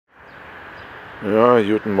Ja,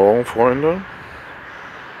 guten Morgen, Freunde.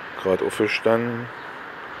 Gerade aufgestanden.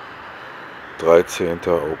 13.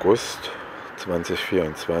 August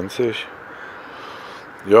 2024.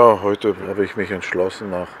 Ja, heute habe ich mich entschlossen,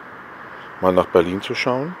 mal nach Berlin zu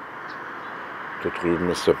schauen. Da drüben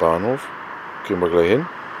ist der Bahnhof. Gehen wir gleich hin.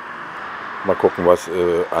 Mal gucken, was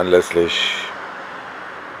anlässlich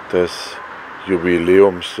des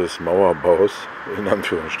Jubiläums des Mauerbaus, in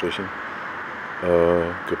Anführungsstrichen,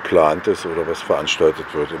 geplant ist oder was veranstaltet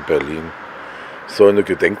wird in Berlin. Es soll eine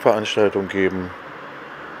Gedenkveranstaltung geben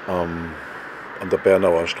an der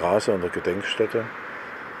Bernauer Straße, an der Gedenkstätte.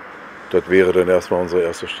 Das wäre dann erstmal unsere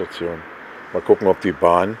erste Station. Mal gucken, ob die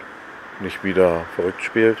Bahn nicht wieder verrückt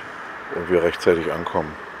spielt und wir rechtzeitig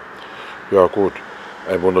ankommen. Ja gut,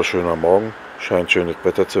 ein wunderschöner Morgen, scheint schönes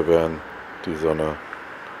Wetter zu werden. Die Sonne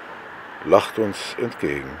lacht uns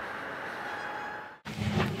entgegen.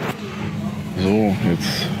 So,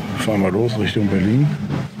 jetzt fahren wir los Richtung Berlin.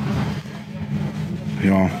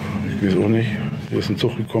 Ja, ich weiß auch nicht. Hier ist ein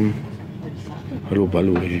Zug gekommen. Hallo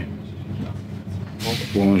Ballo, ey.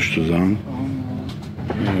 Brauche nichts zu sagen.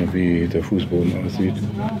 Ja, wie der Fußboden aussieht.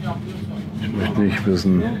 Ich möchte nicht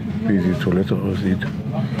wissen, wie die Toilette aussieht.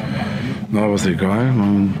 Na, aber ist egal.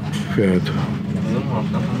 Man fährt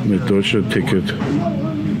mit deutschem Ticket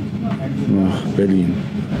nach Berlin.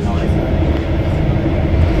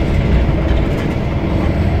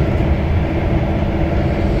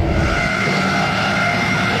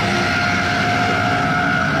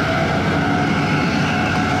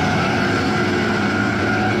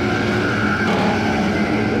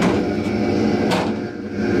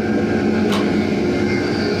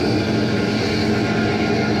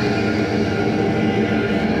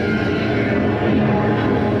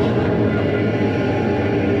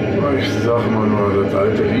 Ich sag mal nur, das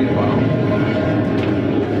alte Lied war.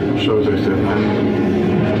 Schaut euch das an.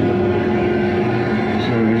 Ich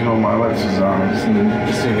will nicht nochmal was zu sagen. Das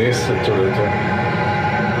ist die nächste Toilette.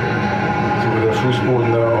 So wie der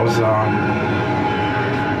Fußboden da aussah.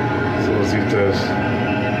 So sieht das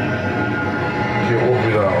hier oben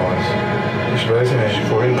wieder aus. Ich weiß nicht,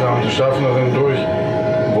 vorhin kam die Schaffnerin durch,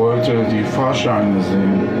 wollte die Fahrscheine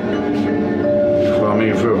sehen. Ich war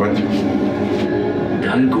mir für was.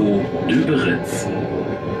 Tango Düberitz.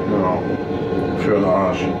 Ja, für den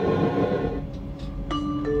Arsch.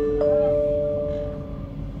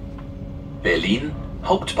 Berlin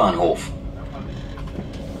Hauptbahnhof.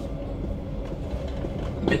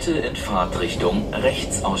 Bitte in Fahrtrichtung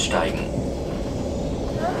rechts aussteigen.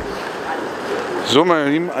 So, meine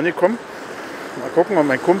Lieben, angekommen. Mal gucken, ob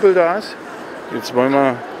mein Kumpel da ist. Jetzt wollen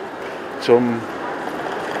wir zum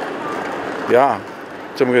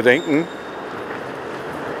Gedenken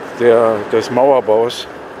des Mauerbaus.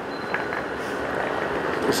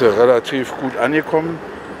 Ist ja relativ gut angekommen.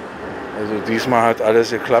 Also diesmal hat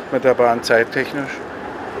alles geklappt mit der Bahn, zeittechnisch.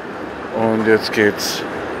 Und jetzt geht's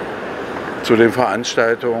zu den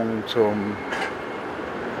Veranstaltungen, zum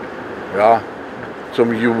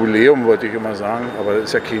Jubiläum, wollte ich immer sagen, aber das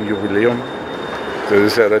ist ja kein Jubiläum. Das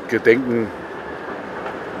ist ja das Gedenken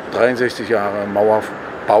 63 Jahre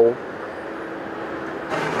Mauerbau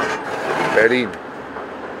Berlin.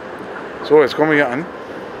 So, jetzt kommen wir hier an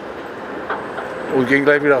und gehen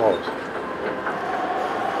gleich wieder raus.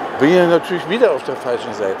 Bin hier natürlich wieder auf der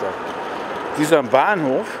falschen Seite. Dieser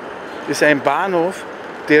Bahnhof ist ein Bahnhof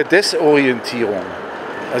der Desorientierung.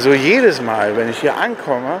 Also jedes Mal, wenn ich hier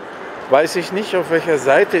ankomme, weiß ich nicht, auf welcher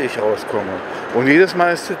Seite ich rauskomme. Und jedes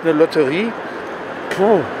Mal ist es eine Lotterie.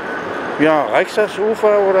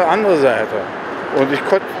 Reichstagsufer oder andere Seite. Und ich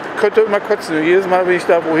könnte immer kotzen. Und jedes Mal, wenn ich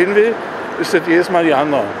da wohin will, ist das jedes Mal die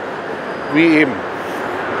andere. Wie eben.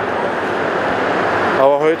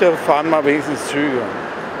 Aber heute fahren wir wenigstens Züge.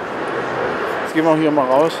 Jetzt gehen wir hier mal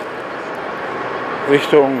raus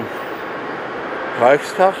Richtung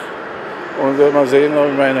Reichstag und werden mal sehen, ob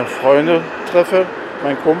ich meine Freunde treffe.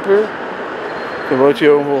 Mein Kumpel, der wollte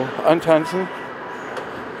hier irgendwo antanzen.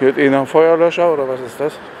 Hier hat einer einen Feuerlöscher oder was ist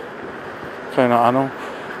das? Keine Ahnung,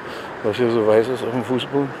 was hier so weiß ist auf dem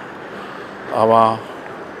Fußboden. Aber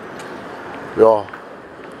ja,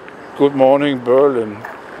 Good Morning Berlin,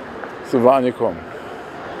 sind wir angekommen.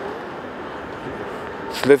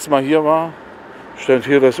 Das letzte Mal hier war, stand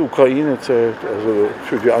hier das Ukraine-Zelt, also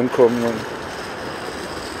für die Ankommenden.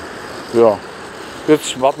 Ja,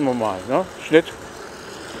 jetzt warten wir mal, ne? Schnitt.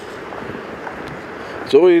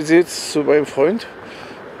 So, ihr seht es zu meinem Freund,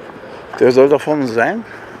 der soll da vorne sein.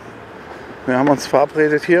 Wir haben uns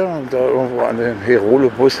verabredet hier und da irgendwo an den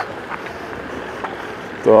Herole-Bus.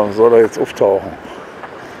 Da soll er jetzt auftauchen.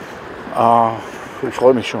 Ich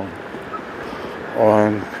freue mich schon.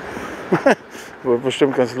 Und wird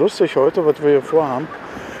bestimmt ganz lustig heute, was wir hier vorhaben.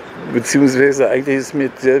 Beziehungsweise eigentlich ist mir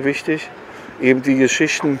sehr wichtig, eben die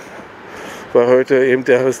Geschichten, weil heute eben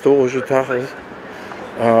der historische Tag ist,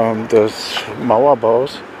 des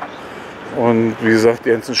Mauerbaus. Und wie gesagt,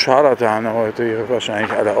 die ganzen Scharlatane heute hier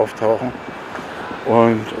wahrscheinlich alle auftauchen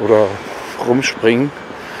oder rumspringen,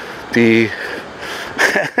 die,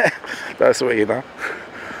 da ist so einer,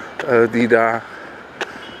 die da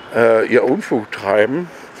ihr Unfug treiben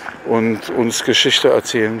und uns Geschichte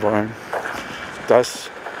erzählen wollen. Das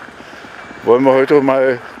wollen wir heute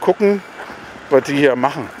mal gucken, was die hier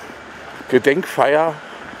machen. Gedenkfeier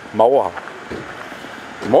Mauer.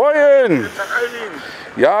 Moin! Tag, Alwin.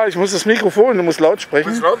 Ja, ich muss das Mikrofon, du musst laut sprechen.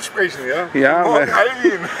 Du musst laut sprechen, ja? Ja. Morgen,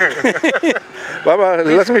 Alwin. Warte mal,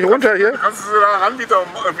 lass mich runter hier. Kannst du da ran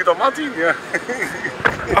wie der Martin, ja?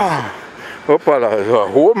 Hoppala, ja,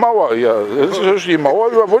 hohe Mauer hier. Das ist die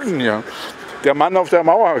Mauer überwunden hier. Der Mann auf der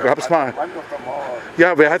Mauer, gab's mal. Mann auf der Mauer.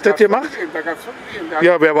 Ja, wer hat das gemacht? Da gab's wirklich einen.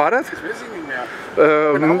 Ja, wer war das? Das weiß ich nicht mehr.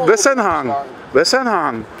 Westernhagen.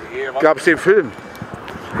 Westernhagen. Gab's den Film?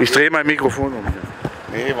 Ich drehe mein Mikrofon um.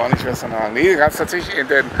 Nee, war nicht Westernhagen. Nee, gab's tatsächlich.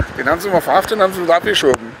 Den haben sie mal verhaftet und haben sie wieder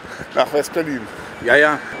abgeschoben. Nach West-Berlin.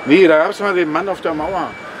 Ja. Nee, da gab's mal den Mann auf der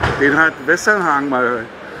Mauer. Den hat Westernhagen mal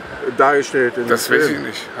dargestellt. Das weiß ich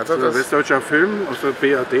nicht. Hat er das? Westdeutscher Film aus der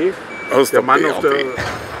BRD. Aus Der der Mann BRD. auf der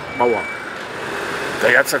Mauer.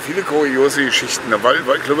 Da gab es ja viele kuriose Geschichten. Ich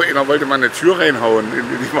glaube, einer wollte mal eine Tür reinhauen in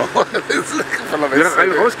die Mauer. Von der Ja,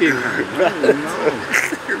 rein rausgehen. Genau.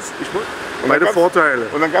 Beide Vorteile.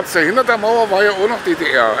 Und dann gab es ja hinter der Mauer war ja auch noch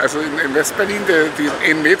DDR. Also in West-Berlin, die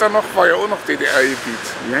 1 Meter noch, war ja auch noch DDR-Gebiet.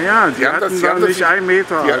 Ja, die hatten da nicht 1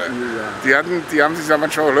 Meter. Die haben sich da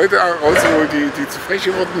manchmal Leute rausgeholt, die zu frech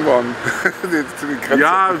geworden waren. Zu den Grenzen.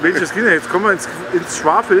 Ja, welches Kinder? Jetzt kommen wir ins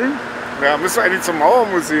Schwafeln. Ja, müssen wir eigentlich zum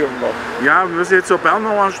Mauermuseum noch. Ja, wir müssen jetzt zur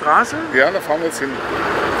Bernauer Straße. Ja, da fahren wir jetzt hin.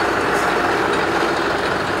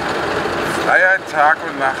 Freiheit, Tag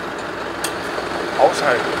und Nacht.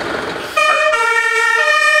 Aushalten.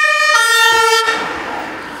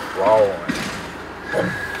 Wow.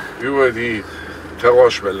 Über die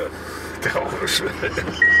Terrorschwelle.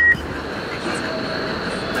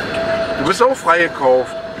 Du bist auch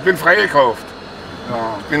freigekauft. Ich bin freigekauft.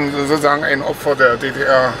 Ja. Ich bin sozusagen ein Opfer der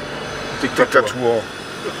DDR-Diktatur.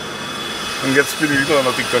 Und jetzt bin ich wieder in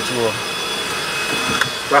der Diktatur.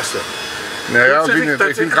 Sagst du? Naja, Gibt's ja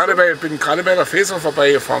ich bin gerade bei der FESA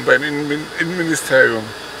vorbeigefahren, beim Innenministerium.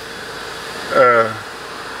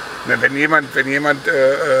 Wenn jemand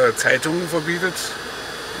Zeitungen verbietet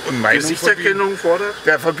und Meinungen Gesichtserkennung fordert?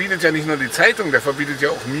 der verbietet ja nicht nur die Zeitung, der verbietet ja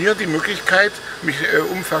auch mir die Möglichkeit, mich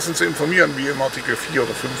umfassend zu informieren, wie im Artikel 4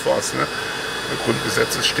 oder 5 war es, ne? Im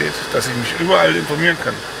Grundgesetzes steht, dass ich mich überall informieren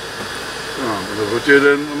kann. Ja, da wird dir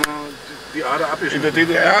dann immer die Ader abgeschnitten. In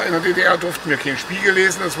der DDR durften wir keinen Spiegel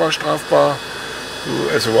lesen, das war strafbar.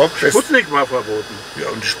 Also überhaupt Sputnik war verboten. Ja,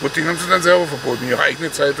 und die Sputnik haben sie dann selber verboten, ihre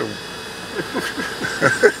eigene Zeitung.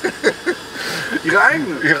 Ihre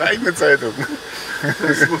eigene? Ihre eigene Zeitung.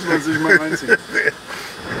 Das muss man sich mal reinziehen.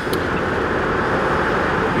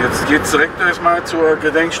 Jetzt geht es direkt erstmal zur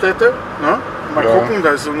Gedenkstätte. Ne? Mal gucken,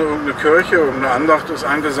 da ist so irgendeine Kirche und eine Andacht ist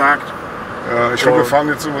angesagt. Ja, ich glaube, wir fahren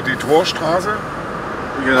jetzt über die Torstraße.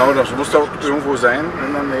 Genau, das muss doch irgendwo sein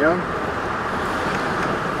in der Nähe.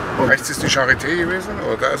 Und rechts ist die Charité gewesen,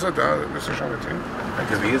 oder da ist die Charité.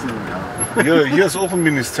 Gewesen, ja. Hier ist auch ein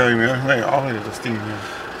Ministerium, ja, das Ding hier.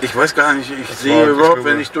 Ich weiß gar nicht, ich sehe überhaupt,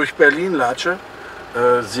 wenn ich durch Berlin latsche,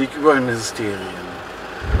 sehe ich überall Ministerien.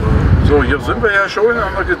 So, hier sind wir ja schon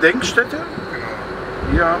an der Gedenkstätte. Genau.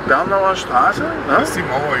 Hier Bernauer Straße. Ne? Das ist die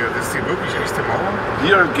Mauer hier, das ist die wirklich echte Mauer.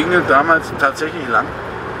 Hier ging es damals tatsächlich lang.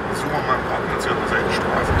 Suchen wir mal einen Parkplatz hier an der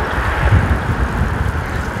Seitenstraße.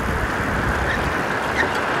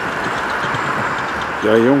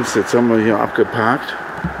 Ja Jungs, jetzt haben wir hier abgeparkt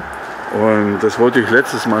und das wollte ich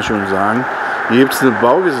letztes Mal schon sagen. Hier gibt es eine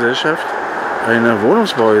Baugesellschaft, eine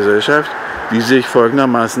Wohnungsbaugesellschaft, die sich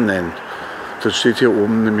folgendermaßen nennt. Das steht hier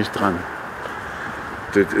oben nämlich dran.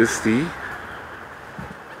 Das ist die,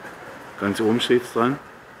 ganz oben steht es dran,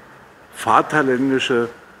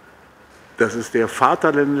 das ist der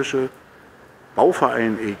Vaterländische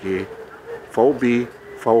Bauverein EG, vbveg.de.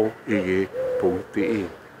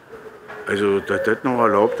 Also, dass das noch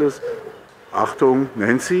erlaubt ist, Achtung,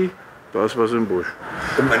 Nancy, da ist was im Busch.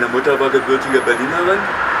 Meine Mutter war gebürtige Berlinerin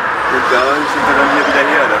und da sind wir dann hier wieder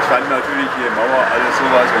her. Da stand natürlich hier Mauer, alles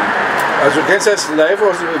sowas. Also du kennst das live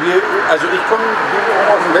also ich komme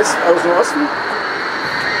aus dem Osten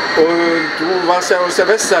und du warst ja aus der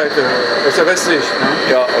Westseite, aus der Westsicht. Ne?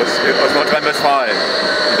 Ja, aus Nordrhein-Westfalen.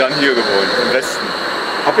 Und dann hier gewohnt, im Westen.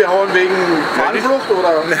 Abgehauen wegen Fahnenflucht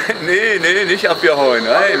oder? Nee, nicht abgehauen.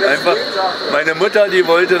 Nein, einfach meine Mutter, die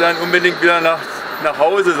wollte dann unbedingt wieder nach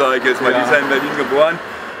Hause, sage ich jetzt mal. Die ist ja in Berlin geboren.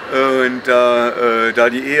 Und da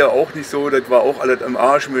die Ehe auch nicht so, das war auch alles am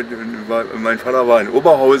Arsch. Mein Vater war in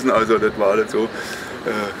Oberhausen, also das war alles so.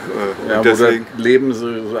 Ja, deswegen, wo das Leben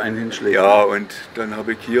so einen hinschlägt. Ja, und dann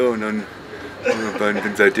habe ich hier und dann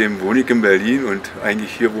seitdem wohne ich in Berlin und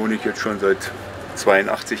eigentlich hier wohne ich jetzt schon seit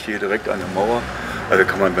 82 hier direkt an der Mauer. Also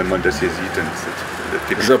kann man, wenn man das hier sieht, dann ist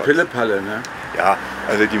das dieser Pillepalle, ne? Ja,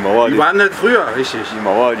 also die Mauer. Die waren nicht früher, richtig. Die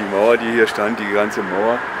Mauer, die hier stand, die ganze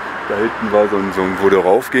Mauer. Da hinten war so ein, wo du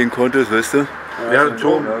raufgehen konntest, weißt du? Ja, ein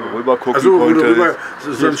Turm. Ja, rüber gucken also, konntest. Rüber,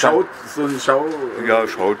 so ein Schau... Ja,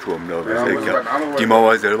 Schauturm. Da ja, ja. Die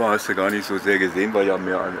Mauer selber hast du gar nicht so sehr gesehen, weil ja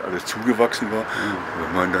mehr alles zugewachsen war.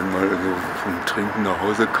 Wenn man dann mal so vom Trinken nach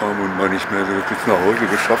Hause kam und man nicht mehr so bis nach Hause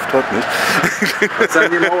geschafft hat. Ne? Was sagen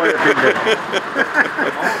die Mauer der Pinkel?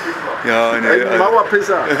 Ja, ein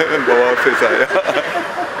Mauerpisser. Ein Mauerpisser, ja.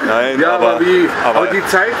 Nein, ja, aber die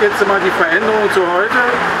Zeit, jetzt mal die Veränderung zu heute,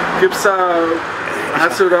 gibt's da,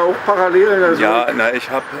 hast du da auch Parallelen? Also ja, ich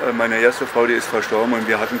habe, meine erste Frau, die ist verstorben und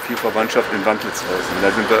wir hatten viel Verwandtschaft in Wandlitzhaus. Und da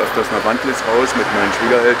sind wir öfters nach Wandlitzhaus mit meinen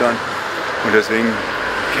Schwiegereltern und deswegen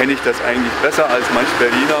kenne ich das eigentlich besser als manch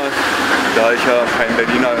Berliner, da ich ja kein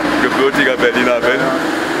gebürtiger Berliner bin.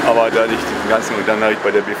 Aber da ich diesen ganzen, und dann habe ich bei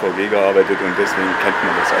der BVG gearbeitet und deswegen kennt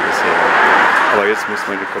man das alles hier. Aber jetzt muss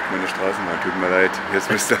kommt meine Straßenbahn, tut mir leid.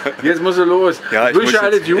 Jetzt muss er los. Ja, ich muss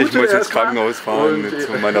ins Krankenhaus fahren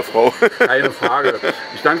zu meiner Frau. Keine Frage.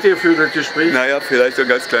 Ich danke dir für das Gespräch. Naja, vielleicht so ein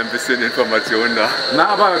ganz klein bisschen Informationen da. Na,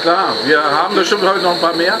 aber klar, wir haben bestimmt heute noch ein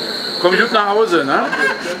paar mehr. Komm gut nach Hause, ne?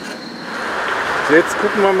 Jetzt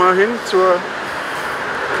gucken wir mal hin zur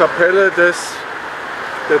Kapelle der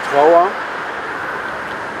Trauer.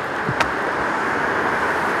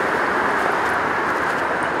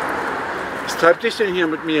 Was treibt dich denn hier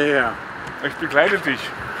mit mir her? Ich begleite dich.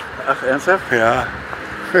 Ach, ernsthaft? Ja.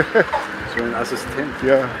 So ein Assistent.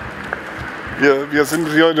 Ja. Wir sind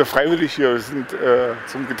hier heute freiwillig hier. Wir sind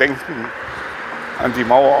zum Gedenken an die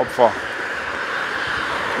Maueropfer.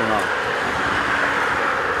 Genau.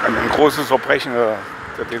 An ein großes Verbrechen der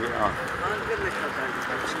DDR.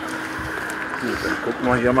 Gut, dann gucken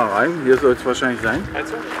wir hier mal rein. Hier soll es wahrscheinlich sein.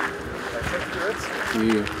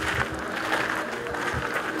 Die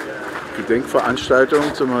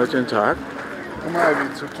Gedenkveranstaltung zum heutigen Tag. Guck mal,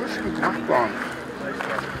 die zu Tisch mit Nachbarn.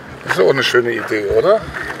 Das ist auch eine schöne Idee, oder?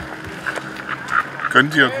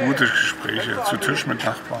 Gönnt ihr gute Gespräche zu Tisch mit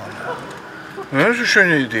Nachbarn. Ja, das ist eine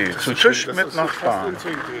schöne Idee. Zu Tisch mit Nachbarn.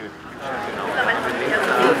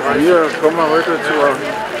 Hier kommen wir heute zur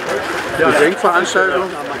Gedenkveranstaltung.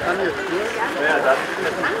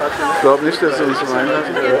 Ich glaube nicht, dass sie uns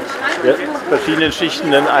reinlassen. Ja, verschiedenen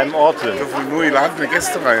Schichten in einem Ort sind. Nur geladene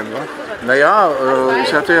Gäste rein, ne? Naja,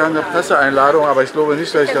 ich hatte ja eine Presseeinladung, aber ich glaube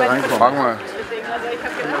nicht, dass ich da reinkomme. Fragen wir.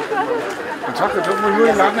 Guten Tag, da dürfen wir nur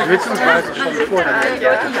geladene Gäste rein.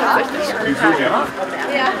 Wie viel, ja?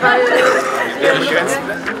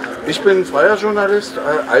 Ich bin freier Journalist,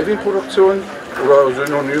 Alwin-Produktion oder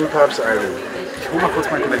Synonym Papst Alwin. Ich hole mal kurz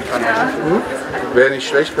mein Gedenk an. Wäre nicht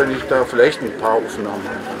schlecht, wenn ich da vielleicht ein paar Aufnahmen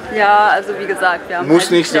habe. Ja, also wie gesagt, wir haben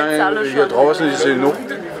muss nicht sein, hier draußen ist genug,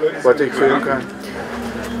 was ich filmen kann.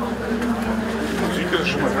 Musik ist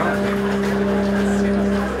schon mal da.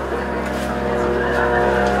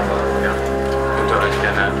 Könnt ihr euch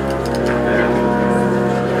gerne.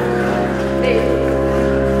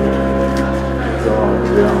 So,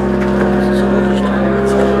 ja. Das ist eine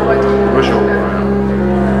Mischung.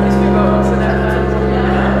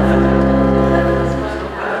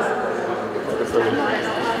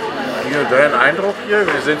 Dein Eindruck hier?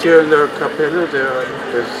 Wir sind hier in der Kapelle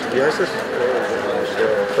wie heißt das?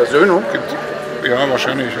 Der Versöhnung? Ja,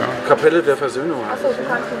 wahrscheinlich, ja. Kapelle der Versöhnung.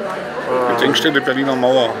 Gedenkstätte Berliner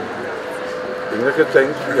Mauer. Ja,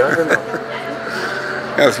 genau.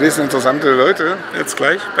 Ja, es lesen interessante Leute jetzt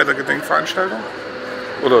gleich bei der Gedenkveranstaltung.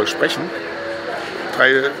 Oder sprechen.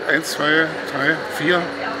 4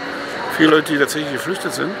 Leute, die tatsächlich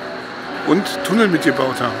geflüchtet sind und Tunnel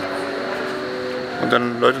mitgebaut haben. Und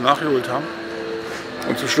dann Leute nachgeholt haben.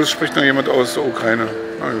 Und zum Schluss spricht noch jemand aus der Ukraine.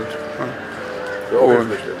 Na gut. Ja. Auch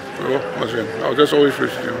geflüchtet. Ja, mal sehen. Aber der ist auch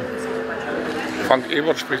geflüchtet, ja. Frank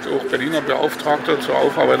Ebert spricht auch Berliner Beauftragter zur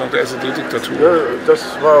Aufarbeitung der SED-Diktatur. Ja, das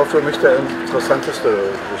war für mich der interessanteste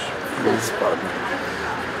Gesprächspartner.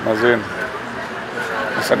 Mal sehen.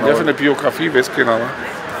 Was hat der für eine Biografie? Weiß keiner, ne?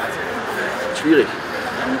 Schwierig.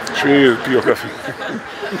 Schwierige Biografie.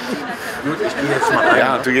 Gut, ich gehe jetzt mal rein.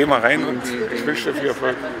 Ja, du geh mal rein und ich wünsche dir viel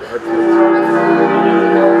Erfolg.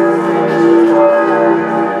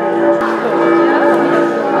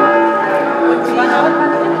 Bernauer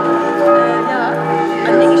kann ja,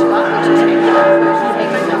 an die Sprache zu sprechen.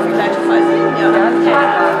 Vielleicht mal sehen, ja.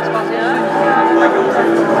 Das war sehr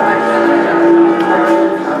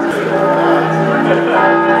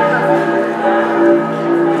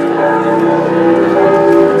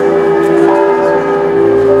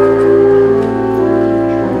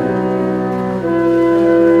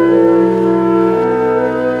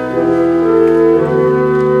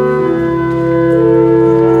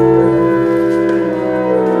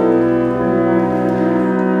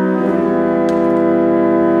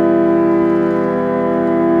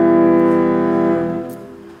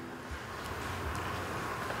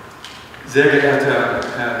Sehr geehrter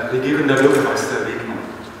Herr regierender Bürgermeister Wegmann,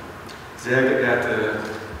 sehr geehrte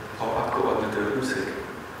Frau Abgeordnete Usig,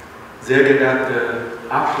 sehr geehrte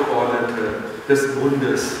Abgeordnete des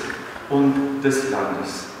Bundes und des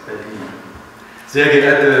Landes Berlin, sehr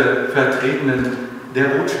geehrte Vertretenden der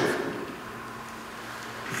Botschaften,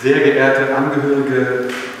 sehr geehrte Angehörige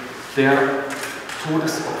der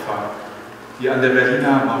Todesopfer, die an der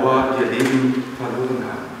Berliner Mauer ihr Leben verloren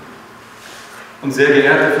haben, und sehr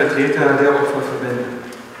geehrte Vertreter der Opferverbände.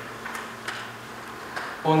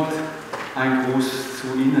 Und ein Gruß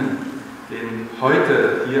zu Ihnen, den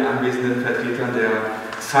heute hier anwesenden Vertretern der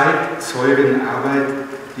Zeitzeugenarbeit,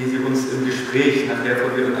 die Sie uns im Gespräch nachher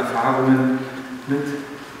von Ihren Erfahrungen mit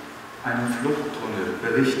einem Fluchttunnel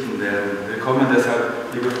berichten werden. Willkommen deshalb,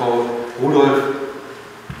 liebe Frau Rudolph,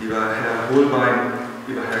 lieber Herr Holbein,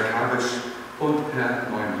 lieber Herr Kabisch und Herr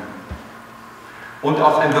Neumann. Und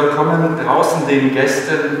auch ein Willkommen draußen den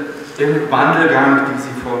Gästen im Wandelgang, die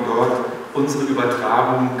Sie von dort unsere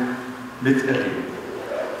Übertragung miterleben.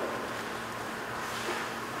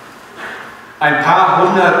 Ein paar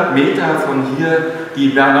hundert Meter von hier, die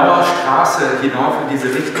Bernauer Straße hinauf in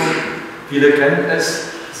diese Richtung, viele kennen es,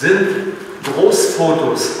 sind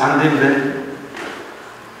Großfotos an den Wänden.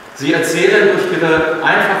 Sie erzählen durch ihre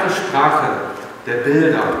einfache Sprache der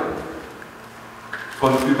Bilder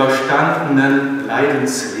von überstandenen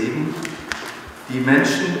Leidenswegen, die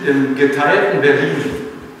Menschen im geteilten Berlin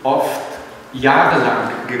oft jahrelang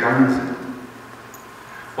gegangen sind.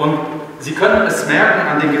 Und Sie können es merken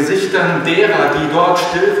an den Gesichtern derer, die dort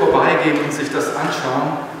still vorbeigehen und sich das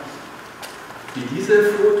anschauen, wie diese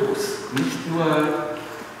Fotos nicht nur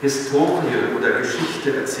Historie oder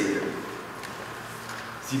Geschichte erzählen,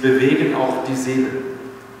 sie bewegen auch die Seele.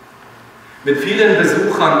 Mit vielen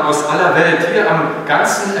Besuchern aus aller Welt hier am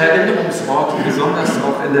ganzen Erinnerungsort, besonders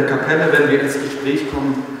auch in der Kapelle, wenn wir ins Gespräch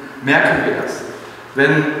kommen, merken wir das.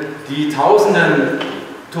 Wenn die tausenden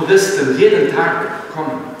Touristen jeden Tag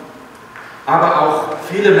kommen, aber auch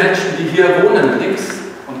viele Menschen, die hier wohnen, links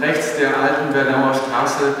und rechts der alten Bernauer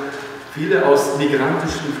Straße, viele aus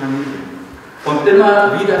migrantischen Familien und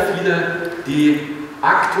immer wieder viele, die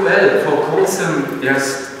aktuell vor kurzem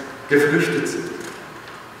erst geflüchtet sind.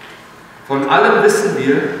 Von allem wissen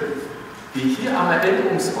wir, wie hier am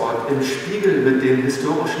Erinnerungsort im Spiegel mit den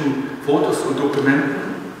historischen Fotos und Dokumenten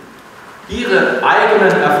ihre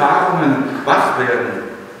eigenen Erfahrungen wach werden,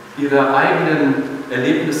 ihre eigenen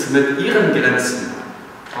Erlebnisse mit ihren Grenzen,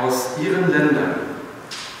 aus ihren Ländern,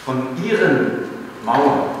 von ihren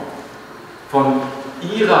Mauern, von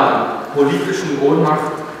ihrer politischen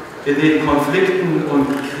Ohnmacht in den Konflikten und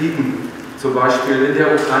Kriegen, zum Beispiel in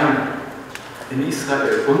der Ukraine, in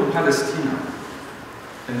Israel und Palästina,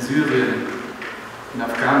 in Syrien, in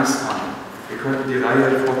Afghanistan. Wir könnten die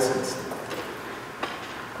Reihe fortsetzen.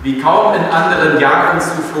 Wie kaum in anderen Jahren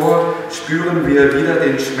zuvor spüren wir wieder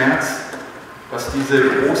den Schmerz, was diese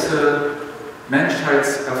große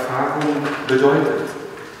Menschheitserfahrung bedeutet.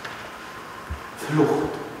 Flucht.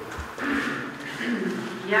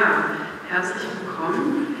 Ja, herzlich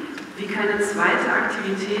willkommen. Wie keine zweite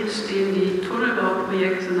Aktivität stehen die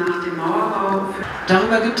Tunnelbauprojekte nach dem Mauerbau.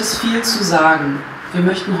 Darüber gibt es viel zu sagen. Wir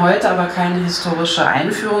möchten heute aber keine historische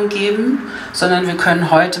Einführung geben, sondern wir können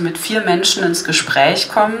heute mit 4 Menschen ins Gespräch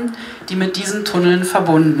kommen, die mit diesen Tunneln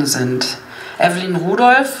verbunden sind. Evelyn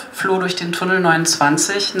Rudolph floh durch den Tunnel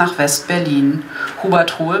 29 nach West-Berlin.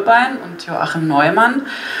 Hubert Holbein und Joachim Neumann,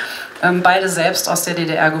 beide selbst aus der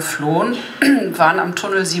DDR geflohen, waren am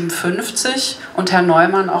Tunnel 57 und Herr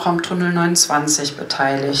Neumann auch am Tunnel 29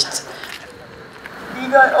 beteiligt. Wie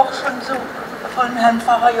wir auch schon so von Herrn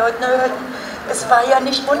Pfarrer Jottner hörten, es war ja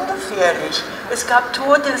nicht ungefährlich. Es gab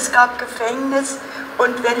Tote, es gab Gefängnis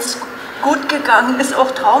und wenn es gut gegangen ist,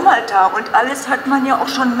 auch Traumata und alles hat man ja auch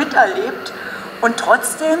schon miterlebt. Und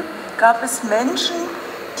trotzdem gab es Menschen,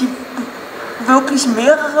 die wirklich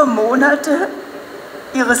mehrere Monate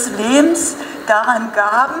ihres Lebens daran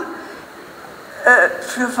gaben,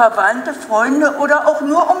 für Verwandte, Freunde oder auch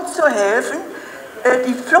nur um zu helfen,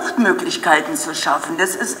 die Fluchtmöglichkeiten zu schaffen.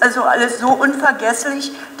 Das ist also alles so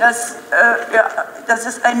unvergesslich, dass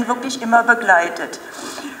es einen wirklich immer begleitet.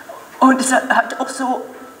 Und es hat auch so,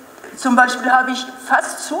 zum Beispiel habe ich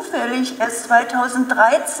fast zufällig erst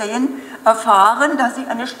 2013 erfahren, dass ich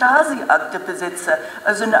eine Stasi-Akte besitze.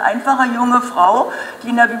 Also eine einfache junge Frau, die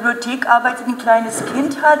in der Bibliothek arbeitet, ein kleines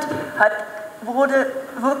Kind wurde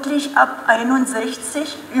wirklich ab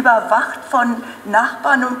 61 überwacht von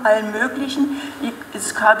Nachbarn und allen möglichen.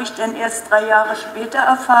 Das habe ich dann erst 3 Jahre später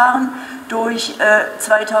erfahren, durch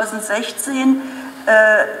 2016,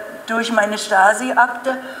 durch meine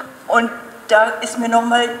Stasi-Akte. Und da ist mir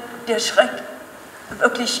nochmal der Schreck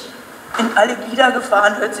wirklich in alle Glieder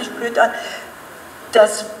gefahren, hört sich blöd an,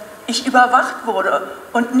 dass ich überwacht wurde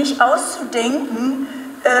und nicht auszudenken,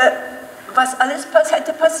 was alles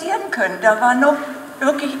hätte passieren können. Da war noch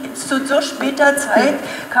wirklich zu so später Zeit,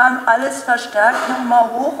 kam alles verstärkt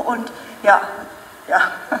nochmal hoch und ja.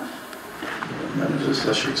 Das ist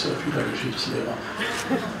das Schicksal vieler Geschichtslehrer.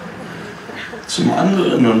 Zum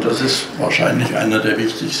anderen, und das ist wahrscheinlich einer der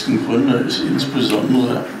wichtigsten Gründe, ist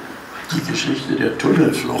insbesondere die Geschichte der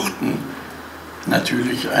Tunnelfluchten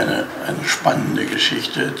natürlich eine spannende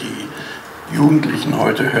Geschichte. Die Jugendlichen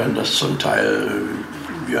heute hören das zum Teil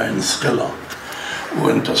wie einen Thriller.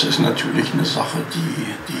 Und das ist natürlich eine Sache, die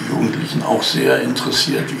Jugendlichen auch sehr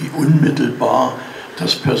interessiert, wie unmittelbar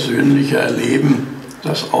das persönliche Erleben,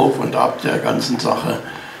 das Auf und Ab der ganzen Sache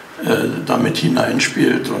damit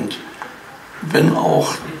hineinspielt. Und wenn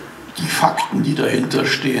auch die Fakten, die dahinter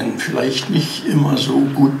stehen, vielleicht nicht immer so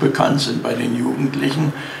gut bekannt sind bei den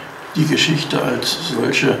Jugendlichen, die Geschichte als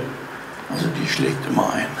solche, also die schlägt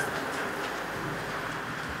immer ein.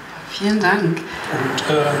 Vielen Dank. Und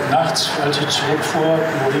nachts, als ich zurückfuhr,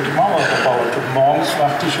 wurde die Mauer gebaut. Und morgens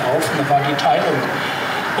wachte ich auf und da war die Teilung.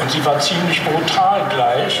 Und sie war ziemlich brutal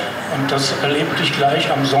gleich. Und das erlebte ich gleich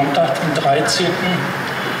am Sonntag, den 13.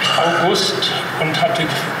 August. Und hatte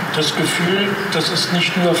das Gefühl, das ist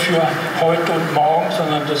nicht nur für heute und morgen,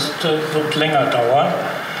 sondern das wird länger dauern.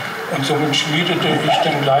 Und somit schmiedete ich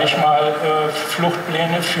dann gleich mal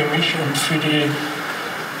Fluchtpläne für mich und für die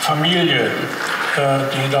Familie,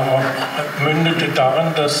 die darauf mündete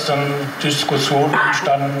darin, dass dann Diskussionen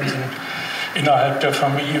entstanden sind innerhalb der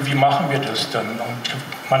Familie, wie machen wir das denn?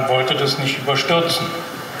 Und man wollte das nicht überstürzen.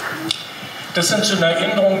 Das sind so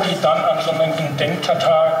Erinnerungen, die dann an so einem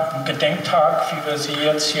Gedenktag, wie wir sie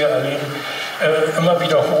jetzt hier erleben, immer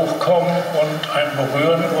wieder hochkommen und einen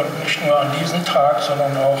berühren und nicht nur an diesem Tag,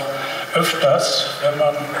 sondern auch öfters, wenn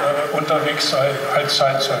man unterwegs als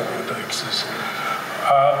Zeitzeuge unterwegs ist.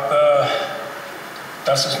 Aber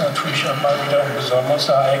das ist natürlich einmal wieder ein besonderes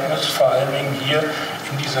Ereignis, vor allem hier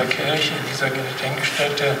in dieser Kirche, in dieser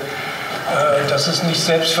Gedenkstätte, dass es nicht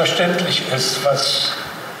selbstverständlich ist, was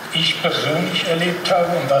ich persönlich erlebt habe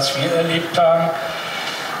und was wir erlebt haben,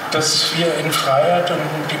 dass wir in Freiheit und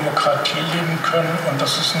in Demokratie leben können und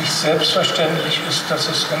dass es nicht selbstverständlich ist, dass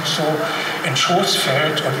es uns so in Schoß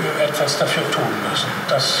fällt und wir etwas dafür tun müssen.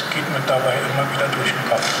 Das geht mir dabei immer wieder durch den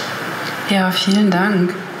Kopf. Ja, vielen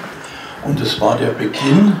Dank. Und es war der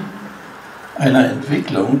Beginn einer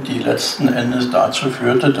Entwicklung, die letzten Endes dazu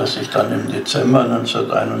führte, dass ich dann im Dezember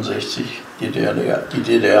 1961 die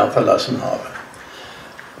DDR verlassen habe.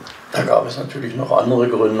 Da gab es natürlich noch andere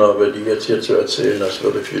Gründe, aber die jetzt hier zu erzählen, das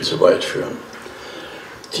würde viel zu weit führen.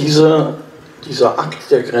 Dieser Akt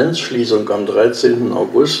der Grenzschließung am 13.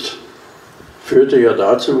 August führte ja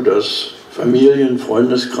dazu, dass Familien,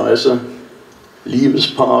 Freundeskreise,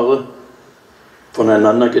 Liebespaare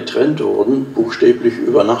voneinander getrennt wurden, buchstäblich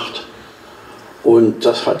über Nacht. Und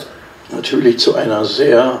das hat natürlich zu einer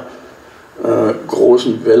sehr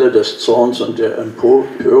großen Welle des Zorns und der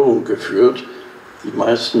Empörung geführt. Die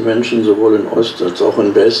meisten Menschen, sowohl in Ost als auch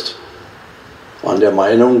in West, waren der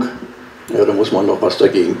Meinung, ja, da muss man doch was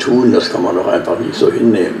dagegen tun, das kann man doch einfach nicht so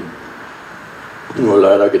hinnehmen. Nur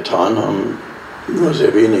leider getan haben nur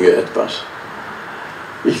sehr wenige etwas.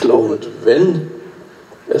 Ich glaube, wenn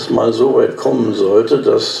es mal so weit kommen sollte,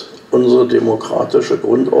 dass unsere demokratische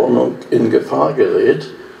Grundordnung in Gefahr gerät,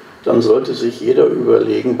 dann sollte sich jeder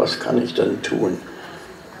überlegen, was kann ich denn tun?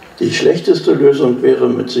 Die schlechteste Lösung wäre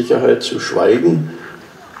mit Sicherheit zu schweigen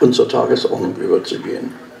und zur Tagesordnung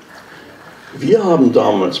überzugehen. Wir haben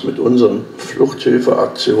damals mit unseren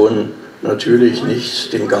Fluchthilfeaktionen natürlich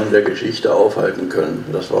nicht den Gang der Geschichte aufhalten können.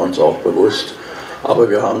 Das war uns auch bewusst.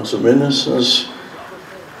 Aber wir haben zumindest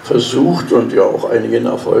versucht und ja auch einigen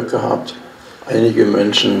Erfolg gehabt, einige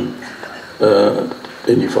Menschen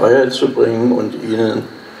in die Freiheit zu bringen und ihnen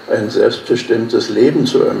ein selbstbestimmtes Leben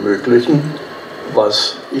zu ermöglichen,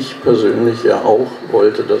 was ich persönlich ja auch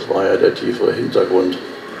wollte. Das war ja der tiefere Hintergrund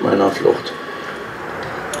meiner Flucht.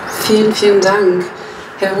 Vielen, vielen Dank.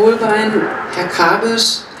 Herr Holbein, Herr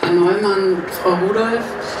Kabisch, Herr Neumann, Frau Rudolph,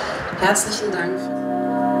 herzlichen Dank.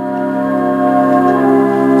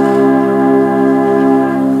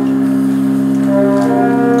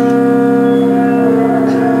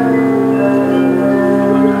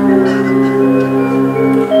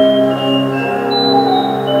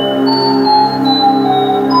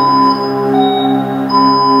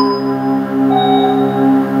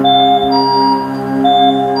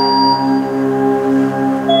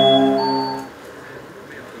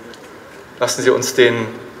 Lassen Sie uns den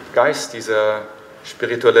Geist dieser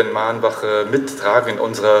spirituellen Mahnwache mittragen in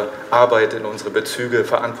unsere Arbeit, in unsere Bezüge,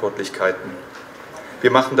 Verantwortlichkeiten.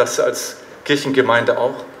 Wir machen das als Kirchengemeinde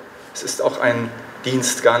auch. Es ist auch ein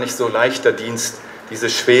Dienst, gar nicht so leichter Dienst, diese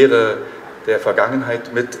Schwere der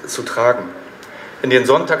Vergangenheit mitzutragen. In den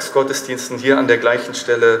Sonntagsgottesdiensten hier an der gleichen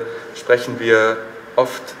Stelle sprechen wir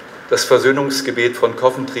oft das Versöhnungsgebet von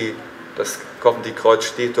Coventry. Das Coventry-Kreuz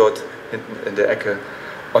steht dort hinten in der Ecke.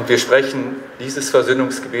 Und wir sprechen dieses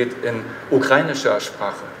Versöhnungsgebet in ukrainischer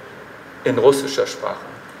Sprache, in russischer Sprache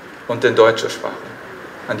und in deutscher Sprache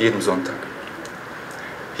an jedem Sonntag.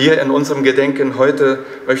 Hier in unserem Gedenken heute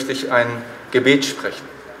möchte ich ein Gebet sprechen.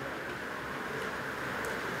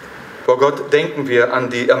 Vor Gott denken wir an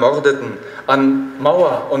die Ermordeten, an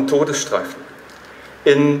Mauer- und Todesstreifen,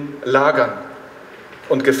 in Lagern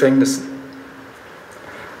und Gefängnissen.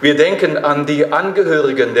 Wir denken an die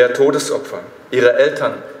Angehörigen der Todesopfer, ihre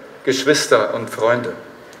Eltern, Geschwister und Freunde.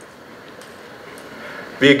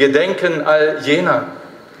 Wir gedenken all jener,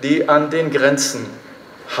 die an den Grenzen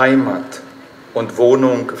Heimat und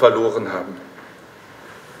Wohnung verloren haben.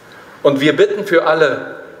 Und wir bitten für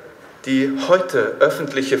alle, die heute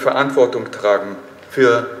öffentliche Verantwortung tragen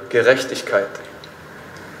für Gerechtigkeit,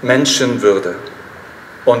 Menschenwürde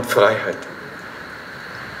und Freiheit.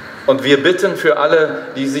 Und wir bitten für alle,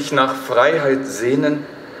 die sich nach Freiheit sehnen,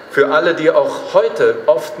 für alle, die auch heute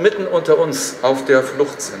oft mitten unter uns auf der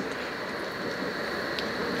Flucht sind.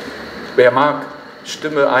 Wer mag,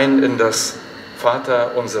 stimme ein in das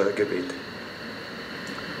Vaterunser Gebet.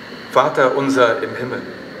 Vater unser im Himmel,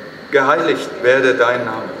 geheiligt werde dein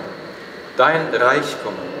Name, dein Reich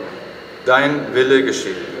komme, dein Wille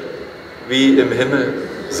geschehe, wie im Himmel,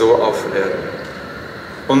 so auf Erden.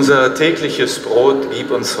 Unser tägliches Brot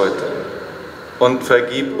gib uns heute und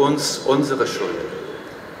vergib uns unsere Schuld,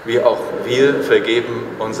 wie auch wir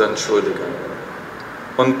vergeben unseren Schuldigern.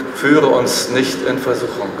 Und führe uns nicht in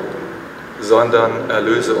Versuchung, sondern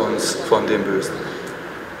erlöse uns von dem Bösen.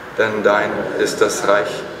 Denn dein ist das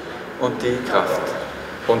Reich und die Kraft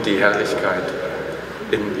und die Herrlichkeit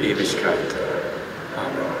in Ewigkeit.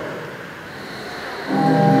 Amen.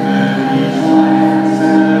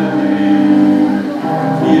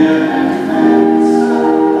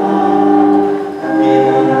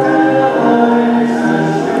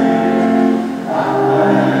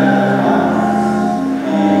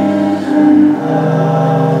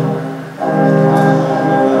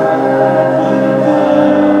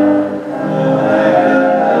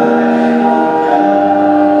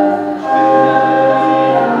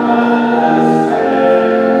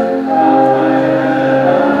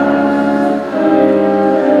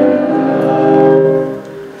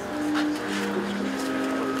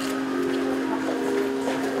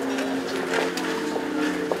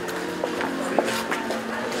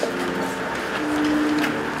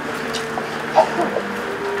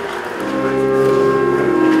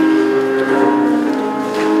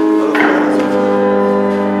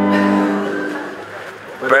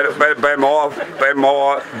 Beim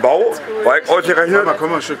Mauerbau war ich ausgerechnet,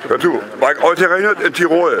 in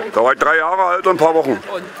Tirol. Da war ich 3 Jahre alt und ein paar Wochen.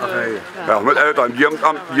 Ja, mit Eltern. Die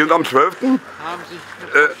sind am 12.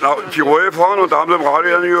 Nach Tirol gefahren und da haben sie im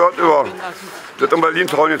Radio dann gehört, das in Berlin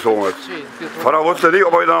Zaun gezogen ist. Vater wusste nicht,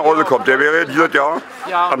 ob er wieder nach Hause kommt. Der wäre dieses Jahr,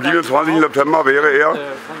 am 27. September, wäre er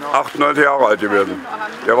 98 Jahre alt gewesen.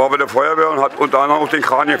 Der war bei der Feuerwehr und hat unter anderem auch den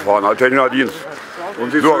Kran gefahren, als technischer Dienst.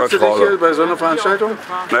 Und wie fühlst du dich hier bei so einer Veranstaltung?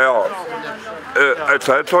 Naja, als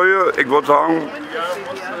Zeitzeuge, ich würde sagen,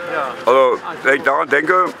 also wenn ich daran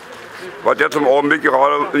denke, was jetzt im Augenblick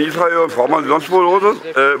gerade in Israel und fragt man sonst wo los ist,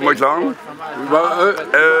 muss ich sagen. Überall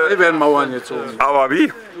werden Mauern gezogen. Aber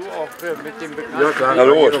wie? Ja, klar. Na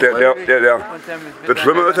los, das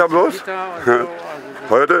Schlimme ist ja bloß,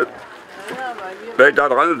 heute, wenn ich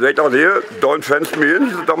da sehe, da in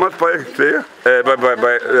Fenstermühlen, damals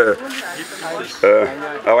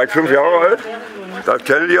da war ich 5 Jahre alt, da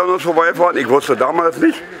kennen die an uns vorbeifahren, ich wusste damals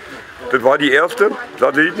nicht, das war die erste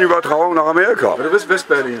Satellitenübertragung nach Amerika. Aber du bist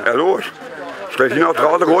Westberliner. Ja, los. Stettiner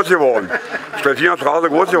Straße groß geworden.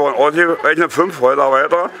 Ausgerechnet 5 Häuser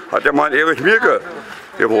weiter hat ja mal Erich Mielke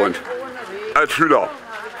gewohnt. Als Schüler.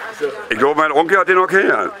 Ich glaube, mein Onkel hat den noch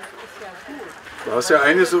kennengelernt. Du hast ja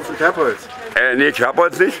eines auf dem Kerbholz. Nee,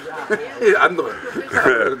 Kerbholz nicht. Die andere.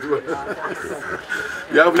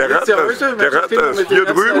 Ja, der Rest ist hier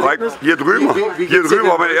drüben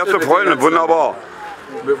war meine erste Freundin, wunderbar.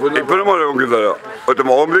 Ich bin immer der Junggeselle. Und im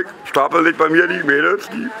Augenblick stapeln sich bei mir die Mädels,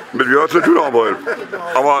 die mit mir was zu tun haben wollen.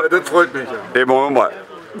 Aber das freut mich ja. Nee, Moment mal.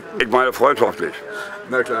 Ich meine freundschaftlich.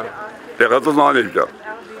 Na klar. Der Rest ist noch nicht, ja.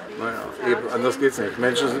 Naja, eben, anders geht's nicht.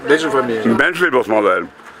 Menschenfamilie. Ein Mensch muss man sein.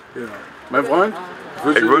 Genau. Mein Freund,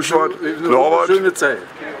 ich wünsche dir eine schöne Zeit.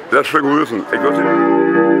 Sehr schön grüßen. Ich wünsche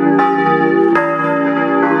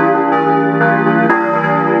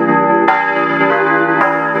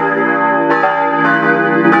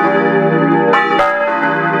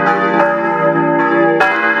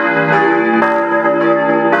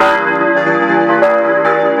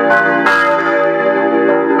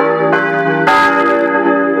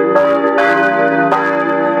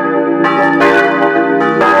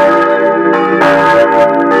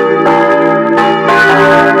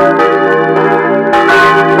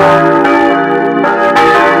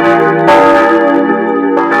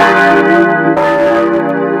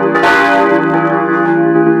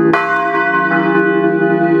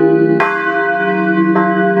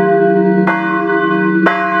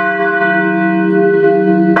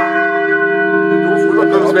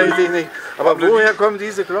Aber woher kommen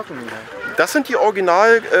diese Glocken? Das sind die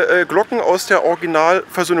Originalglocken aus der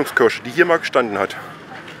Original-Versöhnungskirche, die hier mal gestanden hat.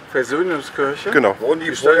 Versöhnungskirche? Genau. Wurden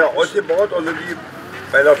die vorher ausgebaut oder die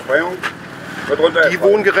bei der Sprengung mit runter? Die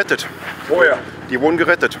wurden gerettet. Vorher? Die wurden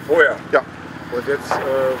gerettet. Vorher? Ja. Und jetzt,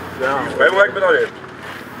 ja. Die Sprengung habe ich miterlebt.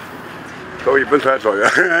 So, ich bin Zeitschau, ja.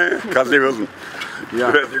 Kannst nicht wissen.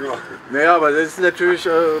 Ja. Naja, aber das ist natürlich,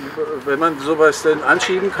 wenn man sowas denn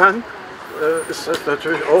anschieben kann, ist das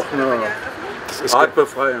natürlich auch eine Art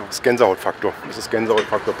Befreiung. Das ist Gänsehautfaktor. Das ist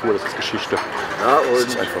Gänsehautfaktor pur, das ist Geschichte. Ja, und das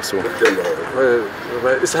ist einfach so.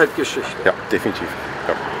 Weil ist halt Geschichte. Ja, definitiv.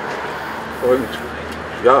 Ja. Und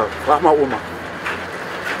ja, frag mal Oma.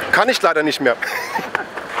 Kann ich leider nicht mehr.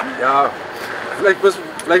 Ja, vielleicht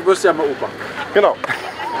wirst du ja mal Opa. Genau.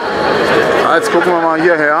 Jetzt gucken wir mal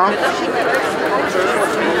hierher.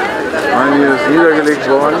 Hier ist niedergelegt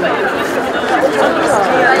worden.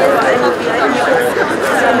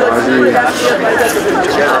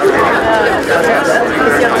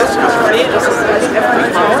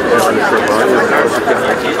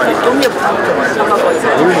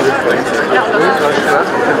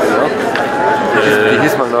 Die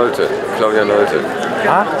hieß mal Nolte, Claudia Nolte.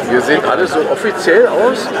 Ah, wir sehen alle so offiziell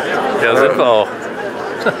aus. Ja, sind wir auch.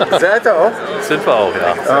 Seid ihr auch? Sind wir auch,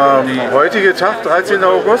 ja. Heutiger Tag, 13.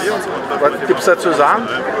 August. Was gibt es da zu sagen?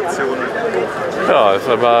 Ja,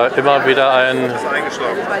 es war immer wieder ein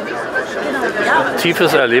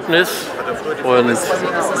tiefes Erlebnis. Und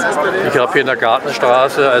ich habe hier in der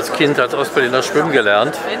Gartenstraße als Kind als Ostberliner schwimmen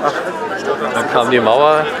gelernt. Dann kam die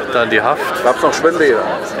Mauer, dann die Haft. Gab es noch Schwimmbäder?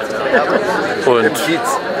 Und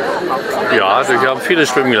ja, wir haben viele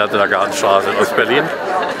schwimmen gelernt in der Gartenstraße in Ostberlin.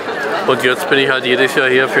 Und jetzt bin ich halt jedes Jahr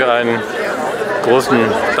hier für einen großen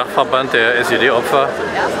Dachverband der SED-Opfer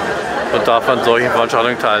und darf an solchen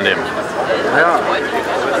Veranstaltungen teilnehmen. Ja,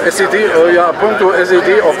 SED, ja, punkto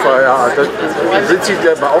SED-Opfer, ja. Sind Sie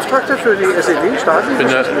der Beauftragte für die SED-Staaten?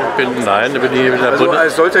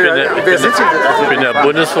 Ich bin der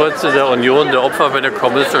Bundesvorsitzende der Union der Opfer der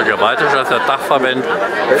kommunistischen Gewaltherrschaft, das ist der Dachverband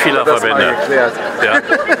vieler Verbände. Ja.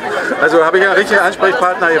 Also habe ich einen richtigen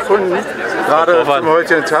Ansprechpartner gefunden, gerade zum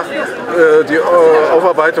heutigen Tag. Die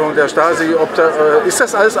Aufarbeitung der Stasi, ist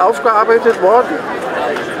das alles aufgearbeitet worden?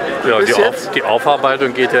 Ja, die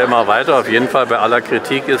Aufarbeitung geht ja immer weiter. Auf jeden Fall bei aller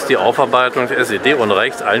Kritik ist die Aufarbeitung des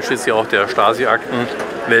SED-Unrechts, einschließlich auch der Stasi-Akten,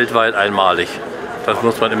 weltweit einmalig. Das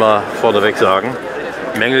muss man immer vorneweg sagen.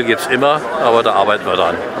 Mängel gibt es immer, aber da arbeiten wir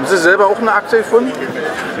dran. Haben Sie selber auch eine Akte gefunden?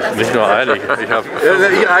 Nicht nur eine.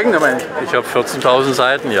 Ihre eigene, meine ich. Ich habe 14.000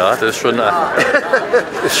 Seiten, ja. Das ist schon.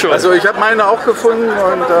 Also ich habe meine auch gefunden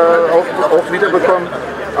und auch wiederbekommen.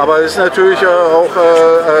 Aber es ist natürlich auch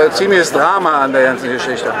ziemliches Drama an der ganzen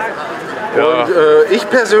Geschichte. Ja. Und ich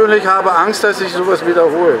persönlich habe Angst, dass sich sowas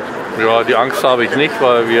wiederholt. Ja, die Angst habe ich nicht,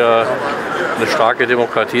 weil wir eine starke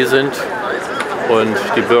Demokratie sind und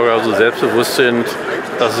die Bürger so selbstbewusst sind,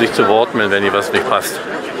 dass sie sich zu Wort melden, wenn ihnen was nicht passt.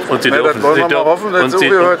 Und sie dürfen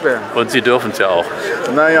es ja auch.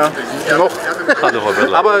 Naja, noch. Hallo, Frau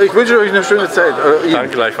Böttler. Aber ich wünsche euch eine schöne Zeit. Danke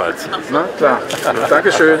gleichfalls. Na klar.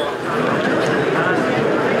 Dankeschön.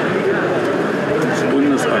 Das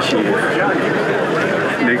Bundesarchiv.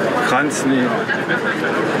 Den Kranz nehmen.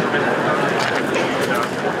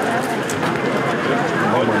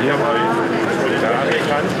 Hier.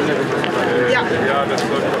 Ja. Ja, das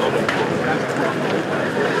sollte auch.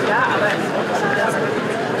 Ja, aber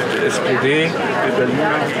Die SPD, die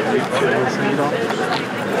Berliner, legt hier was nieder.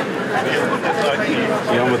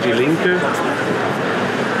 Hier haben wir die Linke.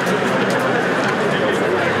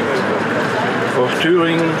 Auch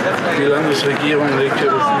Thüringen, die Landesregierung legt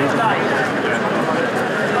hier was nieder.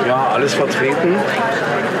 Ja, alles vertreten.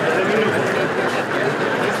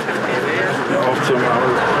 Ja, auch zum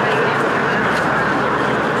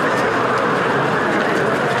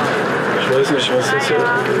Ich weiß nicht, was ist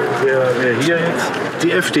wer hier jetzt?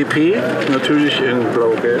 Die FDP, natürlich in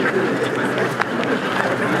Blau-Gelb.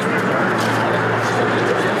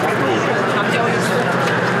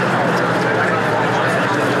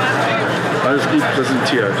 Alles gut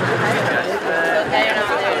präsentiert.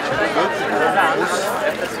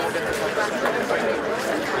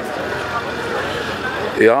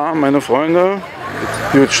 Ja, meine Freunde,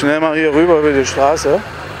 gut, schnell mal hier rüber über die Straße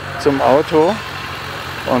zum Auto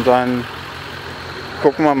und dann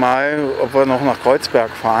gucken wir mal, ob wir noch nach Kreuzberg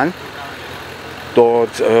fahren.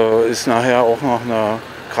 Dort ist nachher auch noch eine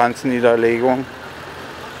Kranzniederlegung.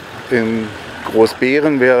 In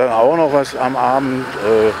Großbeeren wäre dann auch noch was am Abend,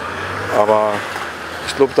 aber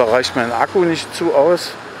ich glaube, da reicht mein Akku nicht zu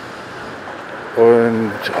aus.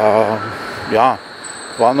 Und ja,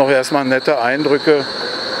 waren noch erstmal nette Eindrücke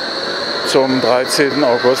zum 13.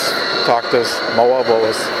 August, Tag des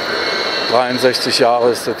Mauerbaus. 63 Jahre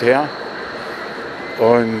ist das her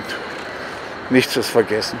und nichts ist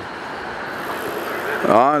vergessen.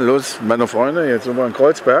 Ja, los, meine Freunde, jetzt sind wir in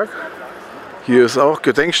Kreuzberg. Hier ist auch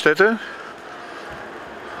Gedenkstätte.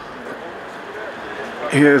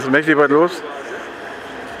 Hier ist mächtig was los.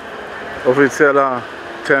 Offizieller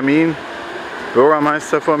Termin.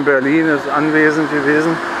 Bürgermeister von Berlin ist anwesend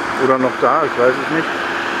gewesen oder noch da, ich weiß es nicht.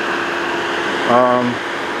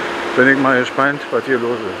 Bin ich mal gespannt, was hier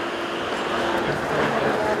los ist.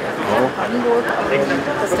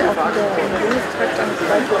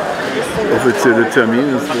 Der offizielle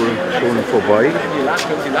Termin ist wohl schon vorbei.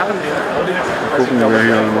 Gucken wir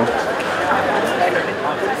hier noch.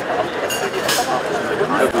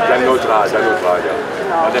 Dann neutral, ja.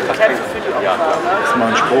 Das ist mal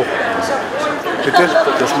ein Spruch. Bitte?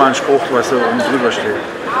 Das ist mal ein Spruch, was da oben drüber steht.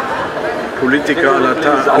 Politiker aller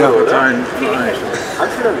Parteien vereint.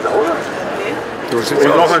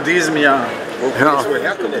 Und noch in diesem Jahr. Ja.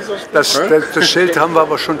 Das Schild haben wir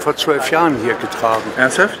aber schon vor 12 Jahren hier getragen.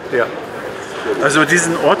 Ernsthaft? Ja. Also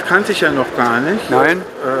diesen Ort kannte ich ja noch gar nicht. Nein.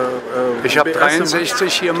 Ich habe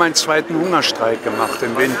 1963 hier meinen zweiten Hungerstreik gemacht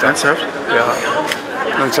im Winter. Ernsthaft? Ja.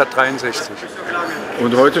 1963.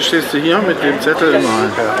 Und heute stehst du hier mit dem Zettel im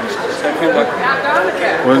Hand. Ja.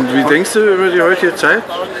 Und wie denkst du über die heutige Zeit?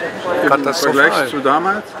 Im Vergleich zu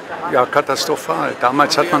damals? Ja, katastrophal.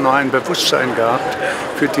 Damals hat man noch ein Bewusstsein gehabt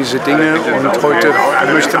für diese Dinge und heute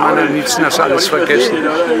möchte man am liebsten das alles vergessen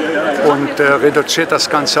und reduziert das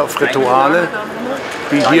Ganze auf Rituale,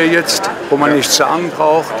 wie hier jetzt, wo man nichts sagen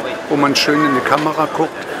braucht, wo man schön in die Kamera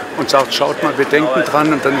guckt und sagt, schaut mal, wir denken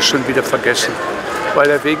dran und dann ist schon wieder vergessen. Weil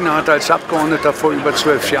der Wegner hat als Abgeordneter vor über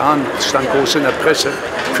 12 Jahren, das stand groß in der Presse,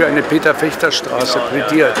 für eine Fechter-Straße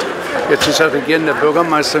plädiert. Jetzt ist er regierender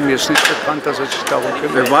Bürgermeister, mir ist nicht bekannt, dass er sich darum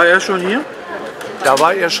kümmert. War er schon hier? Da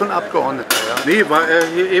war er schon Abgeordneter, ja. Nee, war er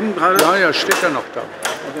hier eben gerade? Ja, ja, steht er noch da.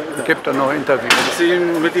 Gibt er noch Interviews. Hast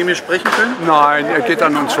du mit ihm sprechen können? Nein, er geht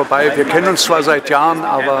an uns vorbei. Wir kennen uns zwar seit Jahren,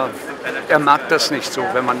 aber er mag das nicht so,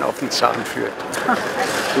 wenn man auf den Zahn führt.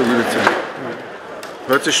 So liebe Zeit.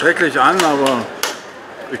 Hört sich schrecklich an, aber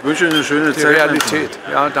ich wünsche eine schöne Zeit. Die Realität,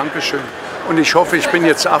 ja, danke schön. Und ich hoffe, ich bin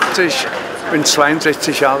jetzt 80, bin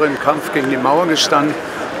 62 Jahre im Kampf gegen die Mauer gestanden.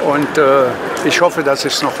 Und ich hoffe, dass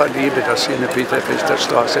ich es noch erlebe, dass hier eine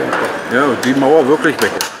Fechter-Straße entkommt. Ja, und die Mauer wirklich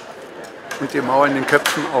weg ist. Und die Mauer in den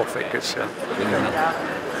Köpfen auch weg ist, ja.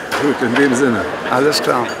 Gut, in dem Sinne. Alles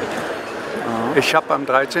klar. Ich habe am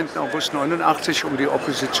 13. August 89, um die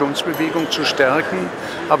Oppositionsbewegung zu stärken,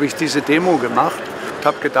 habe ich diese Demo gemacht. Ich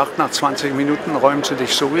habe gedacht, nach 20 Minuten räumen sie